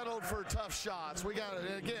 We've settled for tough shots. We got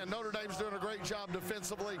it. Again, Notre Dame's doing a great job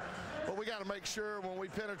defensively, but we got to make sure when we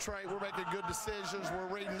penetrate, we're making good decisions.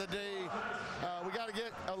 We're reading the D. We got to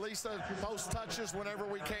get Elissa post touches whenever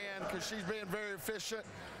we can because she's being very efficient.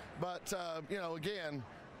 But, you know, again,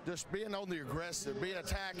 just being on the aggressive, being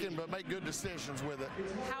attacking, but make good decisions with it.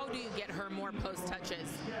 How do you get her more post touches?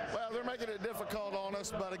 Well, they're making it difficult on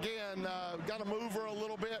us, but again, got to move her a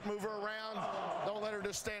little bit, move her around. Don't let her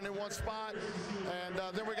just stand in one spot. And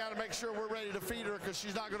then we got to make sure we're ready to feed her because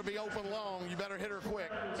she's not going to be open long. You better hit her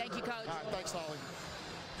quick. Thank you, coach. All right, thanks, Holly.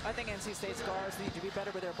 I think NC State's guards need to be better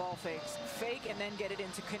with their ball fakes. Fake and then get it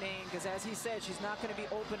into Cunane, because as he said, she's not going to be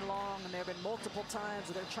open long, and there have been multiple times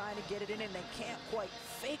where they're trying to get it in and they can't quite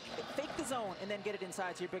fake the zone and then get it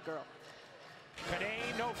inside to your big girl.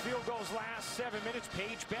 Cunane, no field goals last 7 minutes.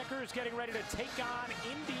 Paige Becker is getting ready to take on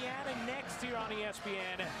Indiana next here on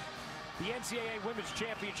ESPN. The NCAA Women's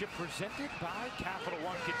Championship presented by Capital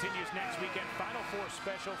One continues next weekend. Final Four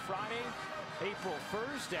special Friday, April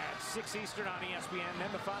 1st at 6 Eastern on ESPN.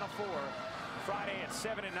 Then the Final Four Friday at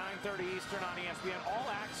 7 and 9:30 Eastern on ESPN. All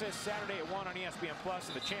access Saturday at 1 on ESPN Plus,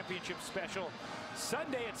 and the championship special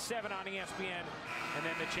Sunday at 7 on ESPN. And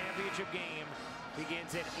then the championship game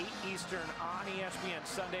begins at 8 Eastern on ESPN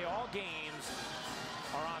Sunday. All games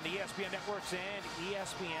are on the ESPN networks and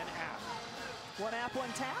ESPN app. One app,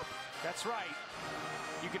 one tap? That's right.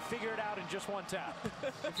 You can figure it out in just one tap.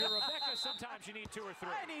 If you're Rebecca, sometimes you need 2 or 3.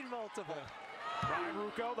 I need multiple. Ryan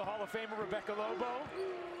Rucco, the Hall of Famer Rebecca Lobo,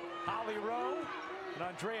 Holly Rowe, and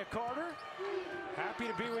Andrea Carter. Happy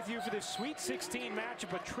to be with you for this Sweet 16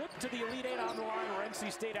 matchup, a trip to the Elite Eight on the line where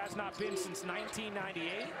NC State has not been since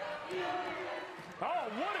 1998. Oh,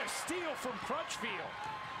 what a steal from Crutchfield.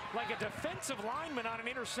 Like a defensive lineman on an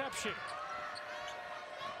interception.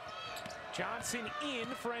 Johnson in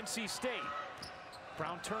for NC State.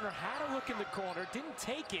 Brown Turner had a look in the corner, didn't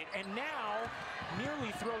take it, and now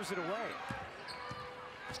nearly throws it away.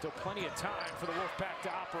 Still plenty of time for the Wolfpack to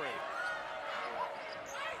operate.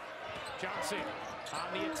 Johnson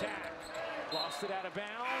on the attack. Lost it out of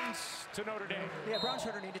bounds to Notre Dame. Yeah, Brown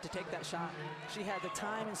Turner needed to take that shot. She had the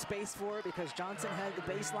time and space for it because Johnson had the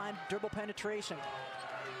baseline dribble penetration.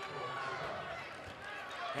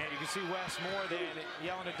 And you can see Wes more than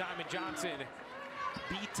yelling at Diamond Johnson,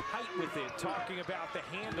 be tight with it, talking about the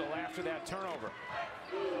handle after that turnover.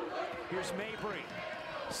 Here's Mabry.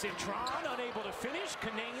 Citron unable to finish.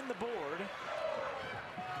 Cunane the board.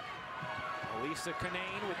 Elissa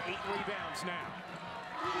Cunane with 8 rebounds now.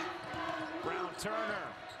 Brown Turner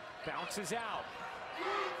bounces out.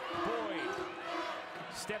 Boyd.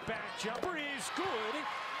 Step back jumper is good.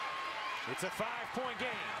 It's a 5-point game.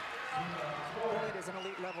 Boyd is an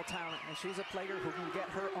elite level talent, and she's a player who can get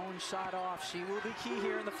her own shot off. She will be key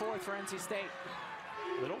here in the 4th for NC State.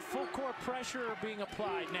 Little full court pressure being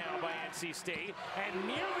applied now by NC State, and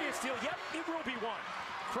nearly a steal. Yep, it will be one.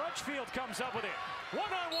 Crutchfield comes up with it.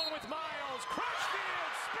 One-on-one with Miles.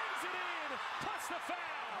 Crutchfield spins it in, plus the foul.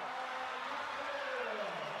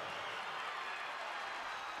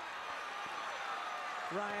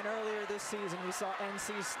 Ryan, earlier this season, we saw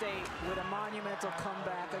NC State with a monumental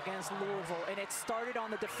comeback against Louisville, and it started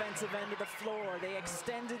on the defensive end of the floor. They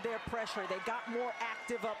extended their pressure. They got more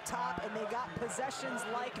active up top, and they got possessions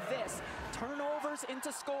like this. Turnovers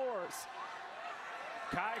into scores.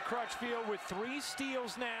 Kai Crutchfield with 3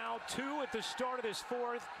 steals now, 2 at the start of this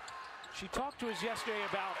 4th. She talked to us yesterday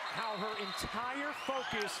about how her entire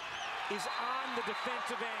focus is on the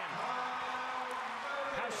defensive end.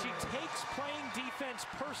 How she takes playing defense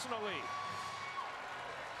personally.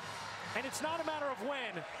 And it's not a matter of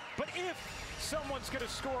when, but if someone's going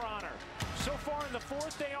to score on her. So far in the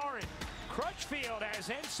 4th, they aren't. Crutchfield has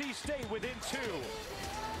NC State within 2.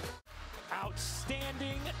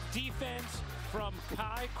 Outstanding defense from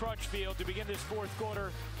Kai Crutchfield to begin this 4th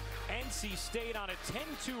quarter. NC State on a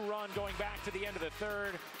 10-2 run going back to the end of the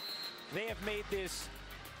 3rd. They have made this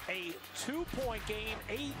a 2-point game,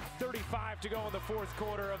 8:35 to go in the 4th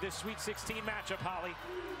quarter of this Sweet 16 matchup, Holly.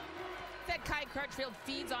 That Kai Crutchfield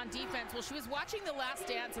feeds on defense. Well, she was watching The Last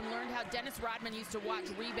Dance and learned how Dennis Rodman used to watch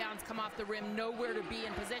rebounds come off the rim, know where to be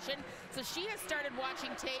in position. So she has started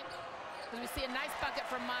watching tape. As we see a nice bucket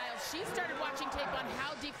from Miles, she started watching tape on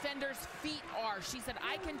how defenders' feet are. She said,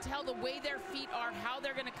 I can tell the way their feet are, how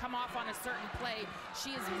they're going to come off on a certain play.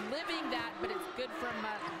 She is living that, but it's good from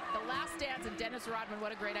The Last Dance and Dennis Rodman.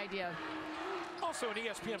 What a great idea. Also an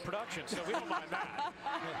ESPN production, so we don't mind that.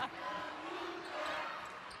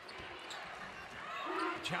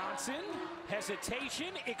 Johnson,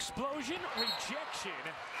 hesitation, explosion, rejection,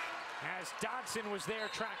 as Dodson was there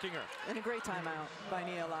tracking her. And a great timeout by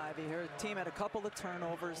Nia Lively. Her team had a couple of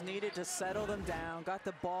turnovers, needed to settle them down, got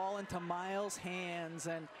the ball into Miles' hands,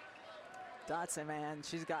 and Dodson, man,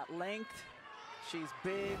 she's got length, she's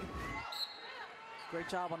big. Great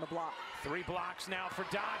job on the block. 3 blocks now for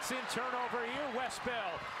Dodson. Turnover here,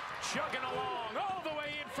 Westbeld chugging along all the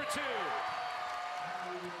way in for 2.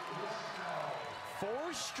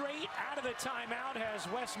 4 straight out of the timeout has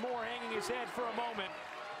Wes Moore hanging his head for a moment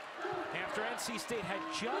after NC State had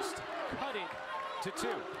just cut it to 2.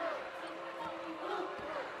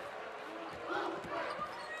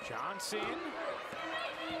 Johnson,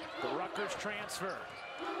 the Rutgers transfer,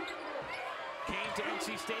 came to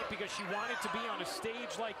NC State because she wanted to be on a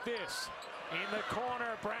stage like this. In the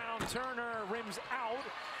corner, Brown Turner rims out.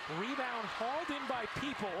 Rebound hauled in by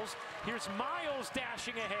Peoples. Here's Miles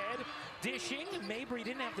dashing ahead. Dishing. Mabry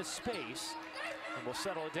didn't have the space. And we'll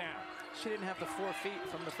settle it down. She didn't have the 4 feet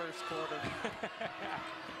from the first quarter.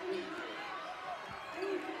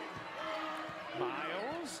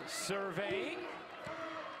 Miles surveying.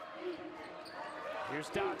 Here's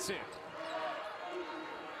Dodson.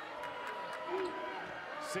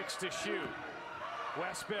 6 to shoot.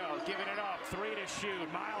 Westbeld giving it up. 3 to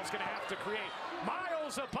shoot. Miles gonna have to create.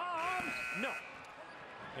 Miles a bomb. No.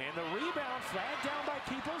 And the rebound flagged down by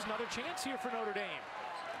Peoples. Another chance here for Notre Dame.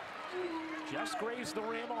 Just grazed the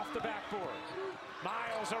rim off the backboard.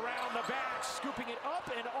 Miles around the back, scooping it up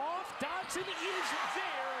and off. Dodson is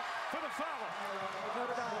there for the foul.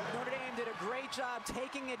 Notre Dame did a great job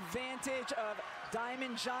taking advantage of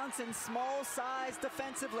Diamond Johnson's small size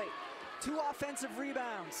defensively. 2 offensive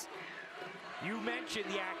rebounds. You mentioned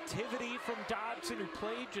the activity from Dodson, who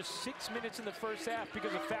played just 6 minutes in the first half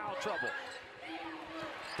because of foul trouble.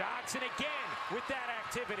 Dodson again with that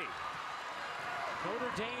activity.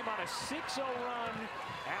 Notre Dame on a 6-0 run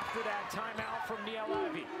after that timeout from Nia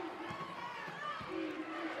Lively.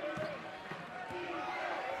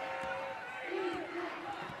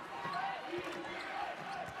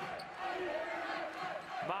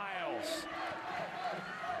 Miles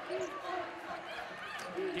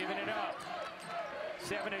giving it up.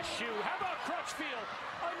 7 to shoot. How about Crutchfield?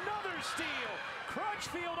 Another steal.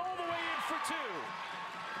 Crutchfield all the way in for 2.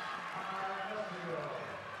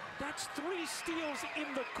 That's 3 steals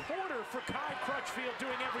in the quarter for Kai Crutchfield,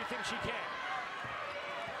 doing everything she can.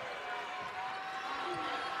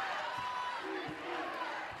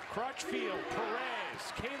 Crutchfield,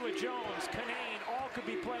 Perez, Kayla Jones, Cunane, all could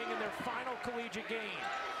be playing in their final collegiate game.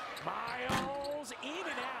 Miles in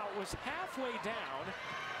and out, was halfway down.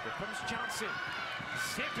 Here comes Johnson,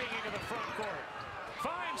 zipping into the front court.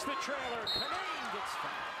 Finds the trailer, Cunane gets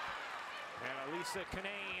fouled. And Elissa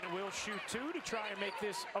Cunane will shoot 2 to try and make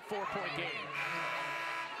this a 4-point game.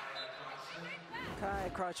 Kai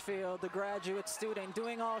Crutchfield, the graduate student,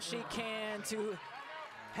 doing all she can to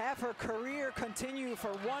have her career continue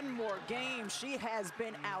for 1 more game. She has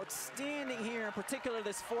been outstanding here, in particular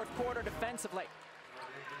this 4th quarter defensively.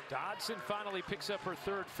 Dodson finally picks up her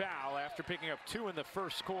 3rd foul after picking up 2 in the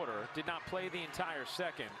first quarter. Did not play the entire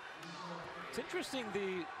second. It's interesting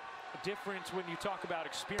the difference when you talk about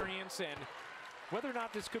experience and whether or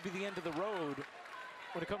not this could be the end of the road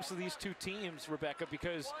when it comes to these 2 teams, Rebecca,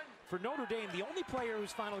 because for Notre Dame, the only player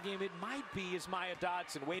whose final game it might be is Maya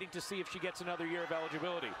Dodson, waiting to see if she gets another year of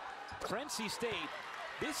eligibility. For NC State,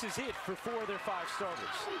 this is it for 4 of their 5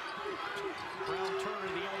 starters. Brown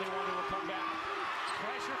Turner, the only one who will come back.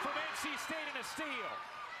 Pressure from NC State and a steal.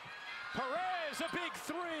 Perez, a big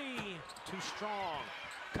 3. Too strong.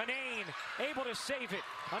 Cunane able to save it.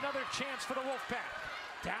 Another chance for the Wolfpack.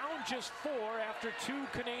 Down just 4 after 2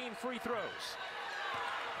 Cunane free throws.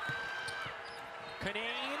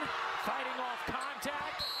 Cunane fighting off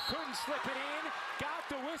contact. Couldn't slip it in. Got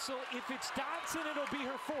the whistle. If it's Dodson, it'll be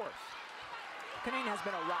her 4th. Cunane has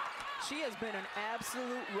been a rock. She has been an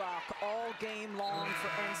absolute rock all game long for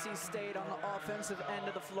NC State on the offensive end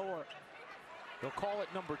of the floor. They'll call it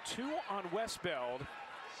number 2 on Westbeld.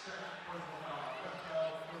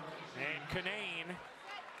 And Cunane,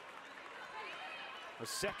 a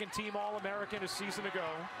 2nd-team All-American a season ago,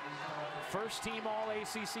 1st-team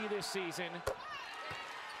All-ACC this season,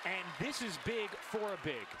 and this is big for a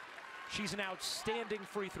big. She's an outstanding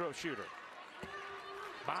free throw shooter.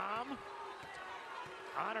 Bomb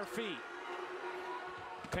on her feet.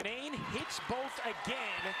 Cunane hits both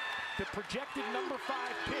again. The projected number 5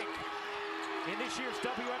 pick in this year's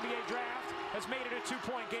WNBA draft has made it a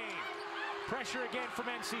 2-point game. Pressure again from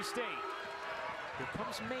NC State. Here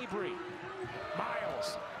comes Mabry.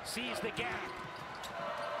 Miles sees the gap.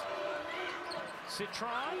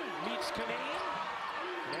 Citron meets Cunane.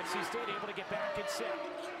 And NC State able to get back and set.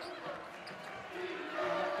 I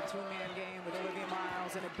like the two-man game with Olivia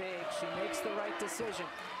Miles and a big. She makes the right decision.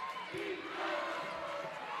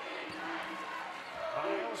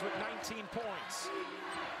 Miles with 19 points.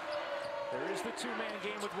 There is the two-man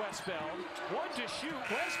game with Westbeld. One to shoot.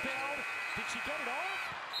 Westbeld, did she get it off?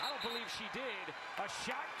 I don't believe she did. A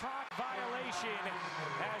shot clock violation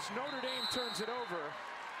as Notre Dame turns it over.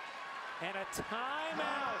 And a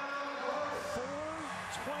timeout.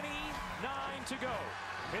 4:29 to go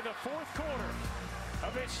in the fourth quarter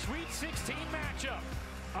of this Sweet 16 matchup.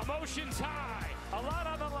 Emotions high, a lot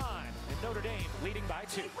on the line, and Notre Dame leading by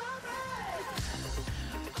 2.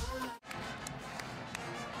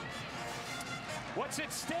 What's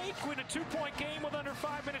at stake with a 2-point game with under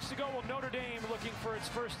 5 minutes to go? Well, Notre Dame looking for its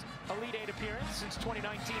first Elite Eight appearance since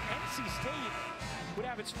 2019. NC State would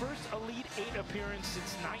have its first Elite Eight appearance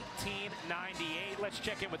since 1998. Let's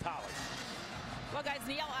check in with Holly. Well, guys,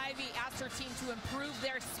 Niele Ivey asked her team to improve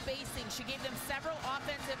their spacing. She gave them several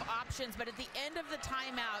offensive options, but at the end of the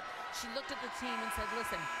timeout, she looked at the team and said,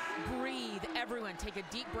 listen, breathe, everyone. Take a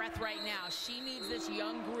deep breath right now. She needs this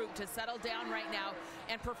young group to settle down right now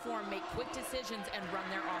and perform, make quick decisions, and run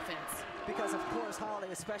their offense. Because, of course, Holly,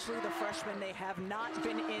 especially the freshmen, they have not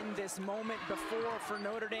been in this moment before for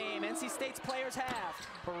Notre Dame. NC State's players have.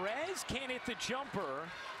 Perez can't hit the jumper.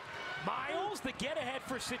 Miles, the get-ahead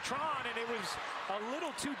for Citron, and it was a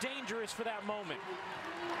little too dangerous for that moment.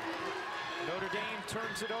 Notre Dame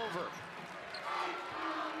turns it over.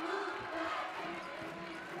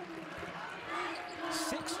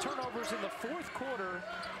 Six turnovers in the fourth quarter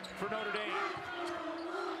for Notre Dame.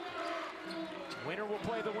 Winner will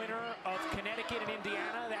play the winner of Connecticut and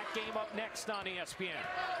Indiana. That game up next on ESPN.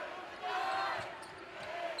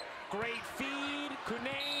 Great feed.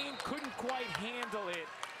 Cunane couldn't quite handle it.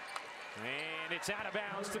 And it's out of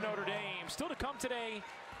bounds to Notre Dame. Still to come today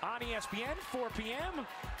on ESPN, 4 p.m.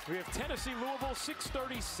 We have Tennessee, Louisville,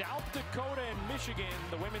 6:30, South Dakota and Michigan.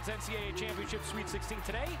 The Women's NCAA Championship Sweet 16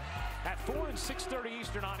 today at 4 and 6:30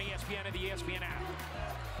 Eastern on ESPN and the ESPN app.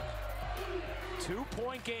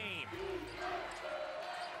 2-point game.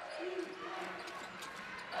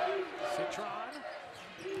 Citron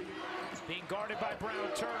being guarded by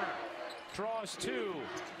Brown Turner. Draws 2.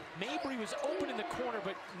 Mabry was open in the corner,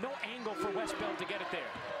 but no angle for Westbeld to get it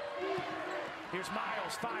there. Here's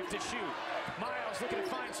Miles, 5 to shoot. Miles looking to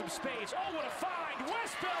find some space. Oh, what a find!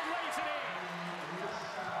 Westbeld lays it in!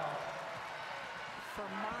 For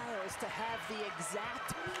Miles to have the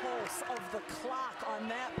exact pulse of the clock on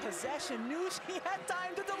that possession, knew she had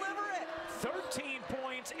time to deliver it. 13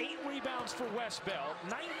 points, 8 rebounds for Westbeld,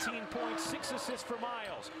 19 points, 6 assists for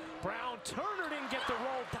Miles. Brown Turner didn't get the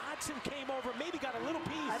roll. Dodson came over, maybe got a little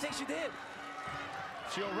piece. I think she did.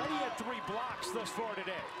 She already had 3 blocks thus far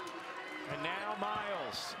today. And now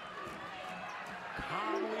Miles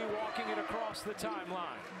calmly walking it across the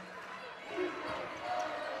timeline.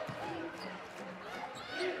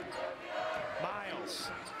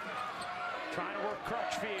 Miles trying to work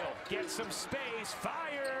Crutchfield, gets some space,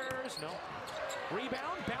 fires, no.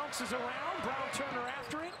 Rebound, bounces around, Brown Turner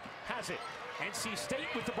after it, has it. NC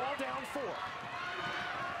State with the ball down 4.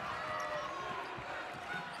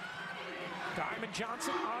 Diamond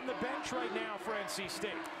Johnson on the bench right now for NC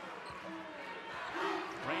State.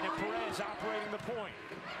 Reina Perez operating the point.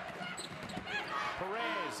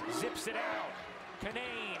 Perez zips it out.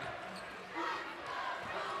 Cunane.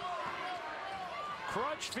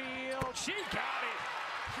 Crutchfield, she got it.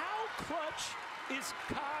 How clutch is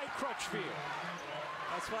Kai Crutchfield?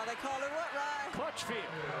 That's why they call it what, Ryan? Crutchfield.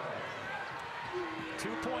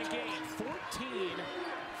 2-point game, 14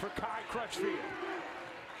 for Kai Crutchfield.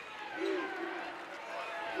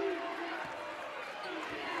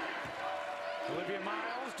 Olivia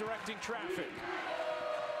Miles directing traffic.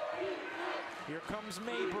 Here comes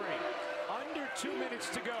Mabry. Under 2 minutes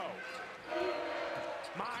to go.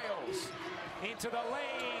 Miles into the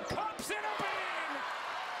lane, cups it up in!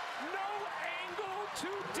 No angle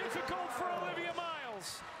too difficult for Olivia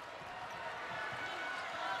Miles.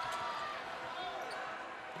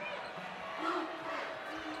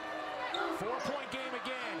 Four-point game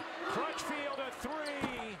again. Crutchfield a 3.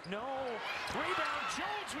 No. Rebound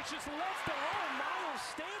Jones, which is left alone. Miles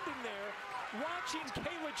standing there watching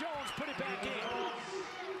Kayla Jones put it back in.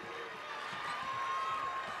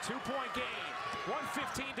 2-point game.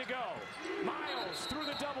 1:15 to go. Miles through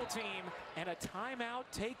the double team and a timeout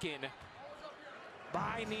taken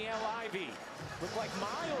by Niele Ivey. Looked like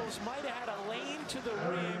Miles might have had a lane to the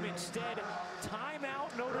rim. Instead,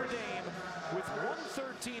 timeout Notre Dame with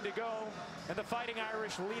 1:13 to go, and the Fighting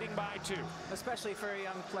Irish leading by 2. Especially for a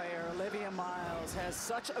young player, Olivia Miles has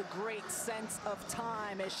such a great sense of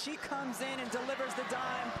time as she comes in and delivers the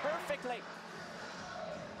dime perfectly.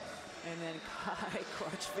 And then Kai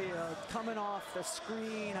Crutchfield coming off the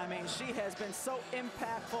screen. I mean, she has been so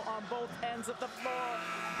impactful on both ends of the floor.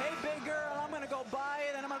 Hey, big girl, I'm going to go by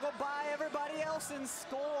it, and I'm going to go by everybody else and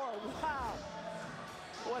score. Wow.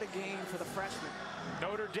 What a game for the freshman.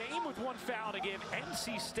 Notre Dame with 1 foul to give,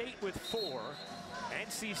 NC State with 4.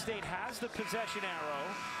 NC State has the possession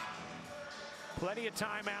arrow. Plenty of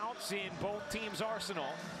timeouts in both teams' arsenal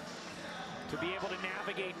to be able to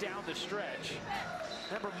navigate down the stretch.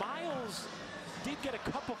 Remember, Miles did get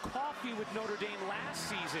a cup of coffee with Notre Dame last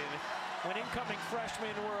season when incoming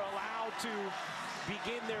freshmen were allowed to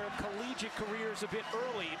begin their collegiate careers a bit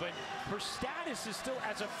early, but her status is still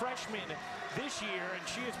as a freshman this year, and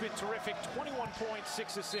she has been terrific. 21 points,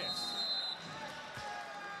 6 assists.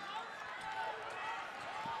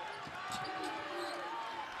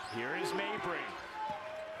 Here is Mabry.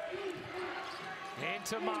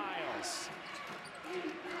 Into Miles.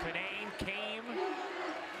 Cunane came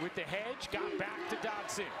with the hedge, got back to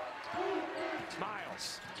Dodson.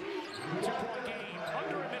 Miles, 2-point game,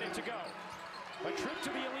 under a minute to go. A trip to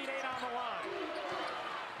the Elite Eight on the line.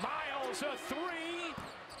 Miles, a 3,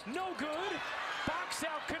 no good. Box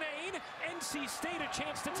out Cunane. NC State a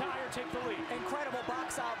chance to tie or take the lead. Incredible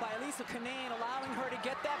box out by Elissa Cunane, allowing her to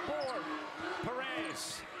get that board.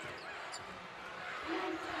 Perez.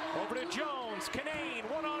 Over to Jones. Cunane,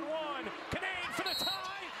 one-on-one. Cunane for the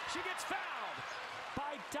tie. She gets fouled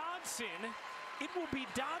by Dodson. It will be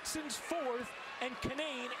Dodson's 4th, and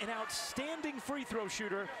Cunane, an outstanding free throw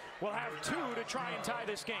shooter, will have 2 to try and tie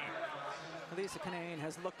this game. Elissa Cunane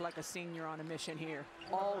has looked like a senior on a mission here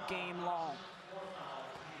all game long.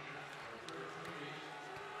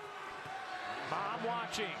 Mom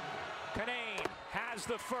watching. Cunane has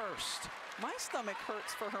the first. My stomach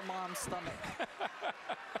hurts for her mom's stomach.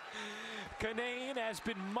 Cunane has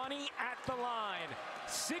been money at the line.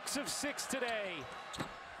 6 of 6 today.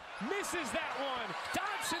 Misses that one.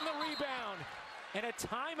 Dodson the rebound. And a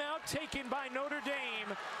timeout taken by Notre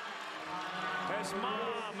Dame as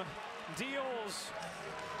Mom deals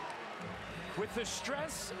with the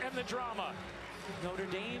stress and the drama. Notre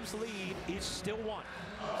Dame's lead is still 1.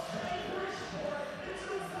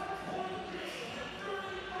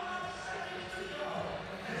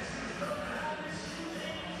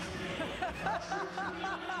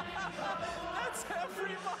 That's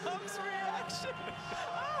every mom's reaction.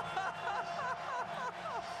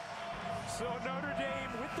 So Notre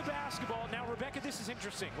Dame with the basketball. Now, Rebecca, this is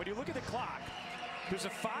interesting. When you look at the clock, there's a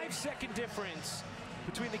 5-second difference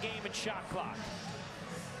between the game and shot clock.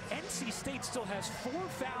 NC State still has 4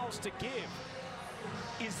 fouls to give.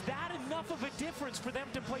 Is that enough of a difference for them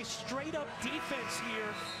to play straight up defense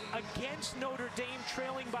here against Notre Dame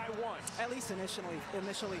trailing by 1? At least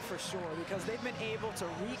initially for sure, because they've been able to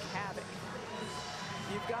wreak havoc.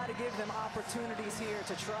 You've got to give them opportunities here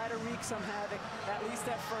to try to wreak some havoc, at least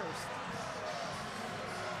at first.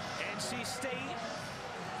 NC State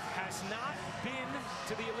has not been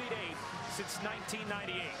to the Elite Eight since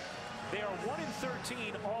 1998. They are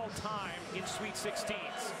 1-13 all time in Sweet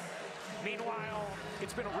 16s. Meanwhile,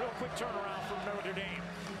 it's been a real quick turnaround from Notre Dame.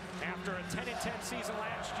 After a 10-10 season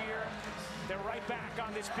last year, they're right back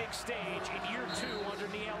on this big stage in year 2 under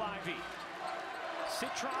Niele Ivey.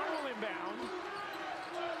 Citron will inbound.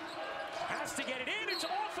 Has to get it in. It's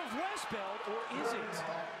off of Westbeld, or is it?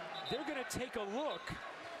 They're going to take a look.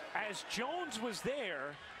 As Jones was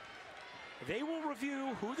there, they will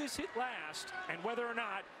review who this hit last and whether or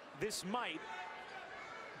not this might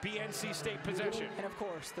be NC State possession. And of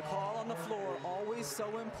course, the call on the floor, always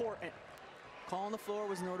so important. Call on the floor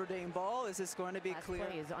was Notre Dame ball. Is this going to be clear?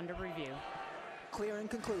 Play is under review. Clear and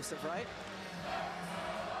conclusive, right?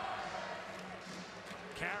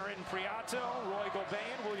 Karen Priato, Roy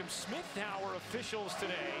Gobain, William Smith now are officials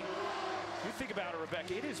today. You think about it,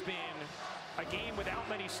 Rebecca, it has been a game without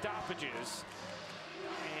many stoppages.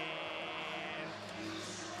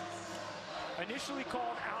 And initially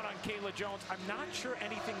called out on Kayla Jones. I'm not sure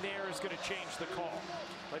anything there is going to change the call.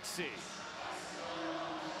 Let's see.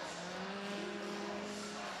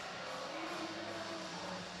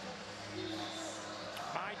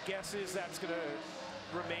 My guess is that's going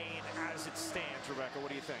to remain as it stands. Rebecca, what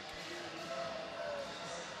do you think?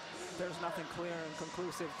 There's nothing clear and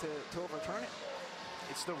conclusive to overturn it.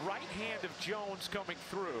 It's the right hand of Jones coming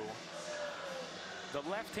through. The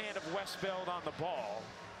left hand of Westbeld on the ball.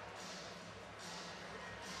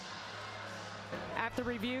 After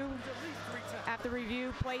review,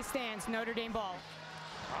 play stands, Notre Dame ball.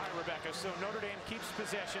 All right, Rebecca, so Notre Dame keeps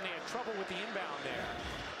possession. They had trouble with the inbound there.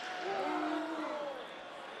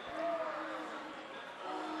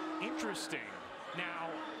 Interesting.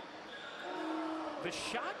 Now, the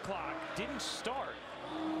shot clock didn't start,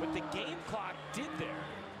 but the game clock did there.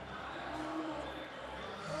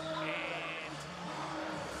 And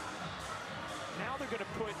now they're going to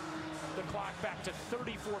put the clock back to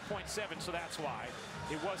 34.7, so that's why.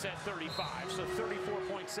 It was at 35, so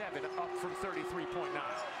 34.7 up from 33.9.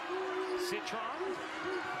 Citron,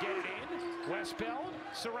 get it in. Westbeld,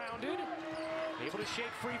 surrounded. Able to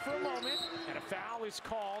shake free for a moment, and a foul is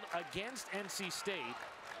called against NC State.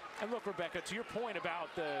 And look, Rebecca, to your point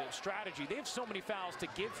about the strategy, they have so many fouls to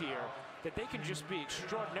give here that they can just be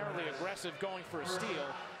extraordinarily aggressive going for a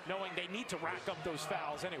steal, knowing they need to rack up those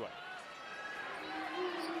fouls anyway.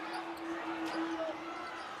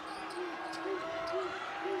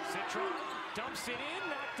 Citron dumps it in,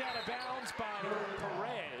 knocked out of bounds by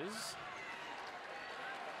Perez.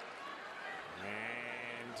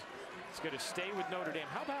 And it's going to stay with Notre Dame.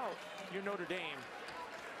 How about your Notre Dame?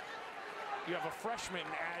 You have a freshman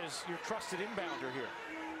as your trusted inbounder here.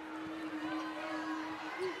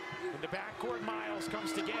 In the backcourt, Miles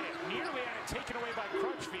comes to get it. Nearly had it taken away by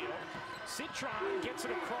Crutchfield. Citron gets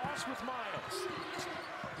it across with Miles.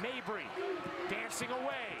 Mabry dancing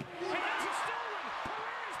away. And that's a stolen!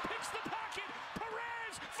 Perez picks the pocket.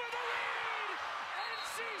 Perez for the lead!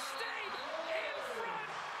 NC State in front.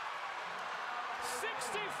 64-63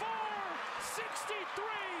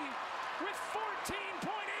 with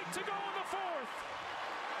 14.8 to go in the fourth.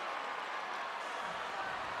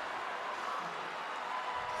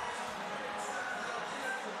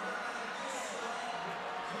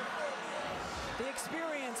 The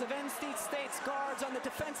experience of NC State's guards on the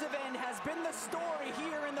defensive end has been the story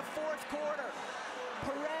here in the fourth quarter.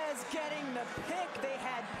 Perez getting the pick. They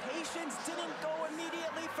had patience, didn't go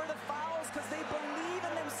immediately for the fouls because they believe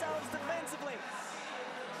in themselves defensively.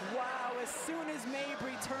 Wow, as soon as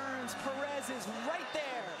Mabry turns, Perez is right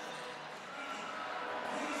there.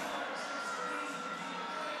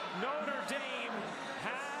 Notre Dame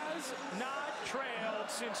has not trailed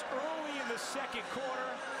since early in the second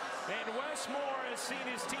quarter, and Wes Moore has seen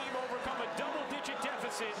his team overcome a double-digit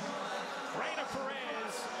deficit. Reina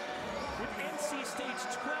Perez with NC State's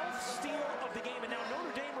 12th steal of the game, and now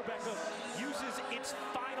Notre Dame, Rebecca, uses its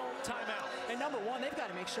final timeout. And number one, they've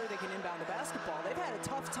got to make sure they can inbound the basketball. They've had a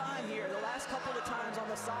tough time here the last couple of times on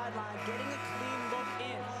the sideline, getting a clean look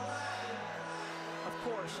in. Of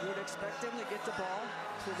course, you would expect them to get the ball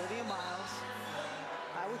to Olivia Miles.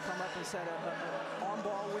 I would come up and set an on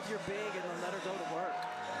ball with your big and then let her go to work.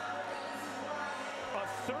 A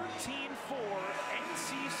 13-4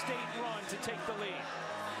 NC State run to take the lead.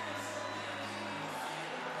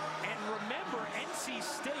 And remember, NC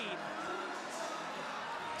State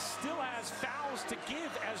still has fouls to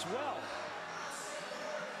give as well.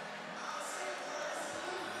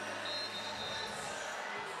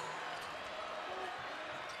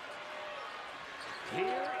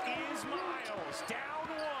 Here is Miles, down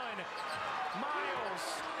one. Miles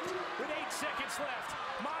with 8 seconds left.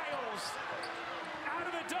 Miles out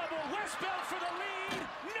of the double. Westbeld for the lead.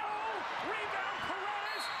 No! Rebound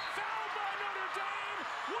Perez. Fouled by Notre Dame.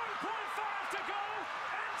 1.5 to go.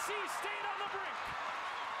 NC State on the brink.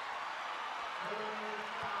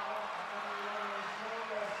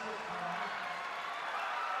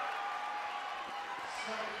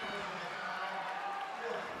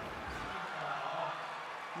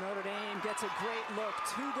 Notre Dame gets a great look.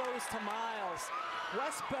 2 goes to Miles.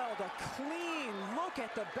 Westbeld, a clean look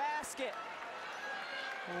at the basket.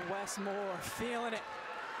 Wes Moore feeling it.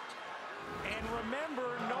 And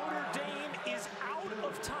remember, Notre Dame is out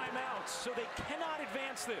of timeouts, so they cannot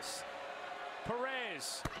advance this.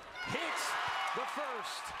 Perez hits the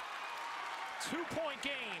first. 2-point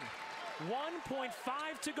gain.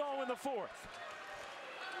 1.5 to go in the fourth.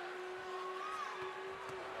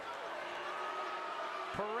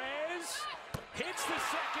 Perez hits the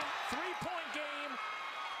second. 3-point game.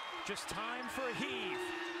 Just time for a heave.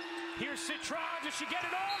 Here's Citron. Does she get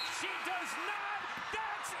it off? She does not.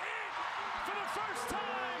 That's it. For the first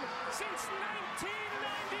time since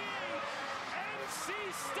 1998,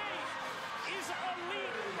 NC State is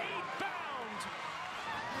Elite 8 bound.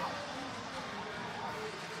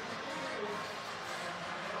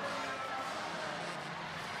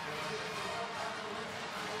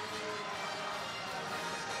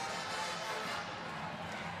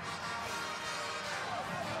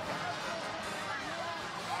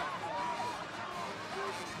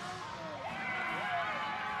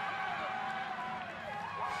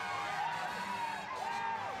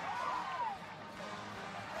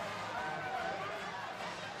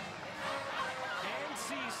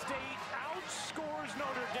 State outscores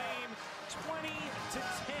Notre Dame 20-10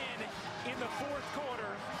 in the fourth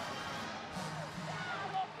quarter.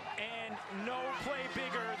 And no play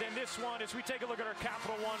bigger than this one as we take a look at our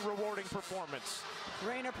Capital One rewarding performance.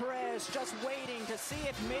 Reina Perez just waiting to see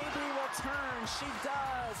if Mabry will turn. She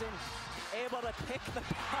does, and able to pick the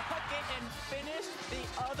pocket and finish the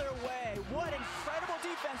other way. What incredible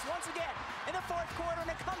defense once again in the fourth quarter, and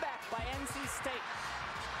a comeback by NC State.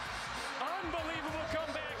 Unbelievable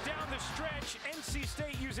comeback down the stretch. NC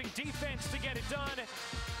State using defense to get it done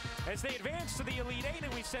as they advance to the Elite Eight,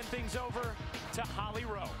 and we send things over to Holly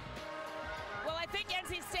Rowe. Well, I think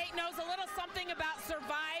NC State knows a little something about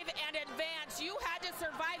survive and advance. You had to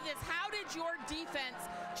survive this. How did your defense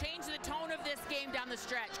change the tone of this game down the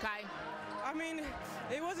stretch, Kai? I mean,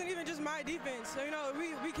 it wasn't even just my defense. So, you know,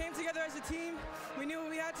 we came together as a team. We knew what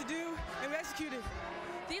we had to do, and we executed.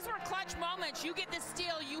 These were clutch moments. You get the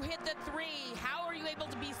steal, you hit the three. How are you able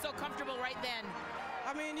to be so comfortable right then?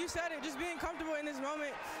 I mean, you said it, just being comfortable in this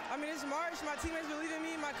moment. I mean, it's March, my teammates believe in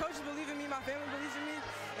me, my coaches believe in me, my family believes in me,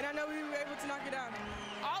 and I know we were able to knock it down.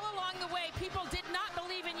 All along the way, people did not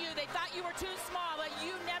believe in you. They thought you were too small, but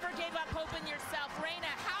you never gave up hope in yourself. Reina,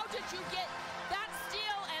 how did you get that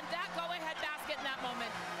steal and that go-ahead basket in that moment?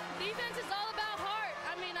 Defense is all about heart.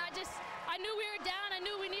 I mean, I knew we were down, I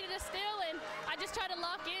knew we needed a steal, and I just tried to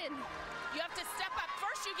lock in. You have to step up.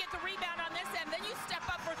 First you get the rebound on this end, then you step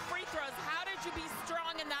up for free throws. How did you be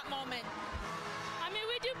strong in that moment? I mean,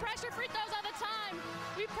 we do pressure free throws all the time.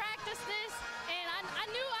 We practice this, and I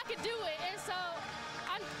knew I could do it, and so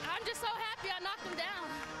I'm just so happy I knocked them down.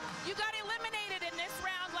 You got eliminated in this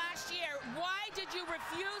round last year. Why did you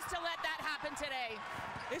refuse to let that happen today?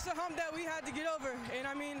 It's a hump that we had to get over, and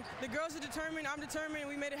I mean, the girls are determined, I'm determined, and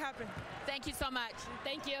we made it happen. Thank you so much.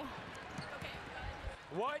 Thank you.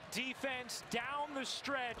 What defense down the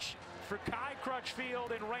stretch for Kai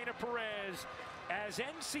Crutchfield and Reina Perez as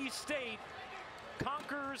NC State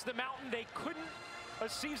conquers the mountain they couldn't a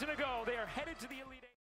season ago. They are headed to the Elite Eight.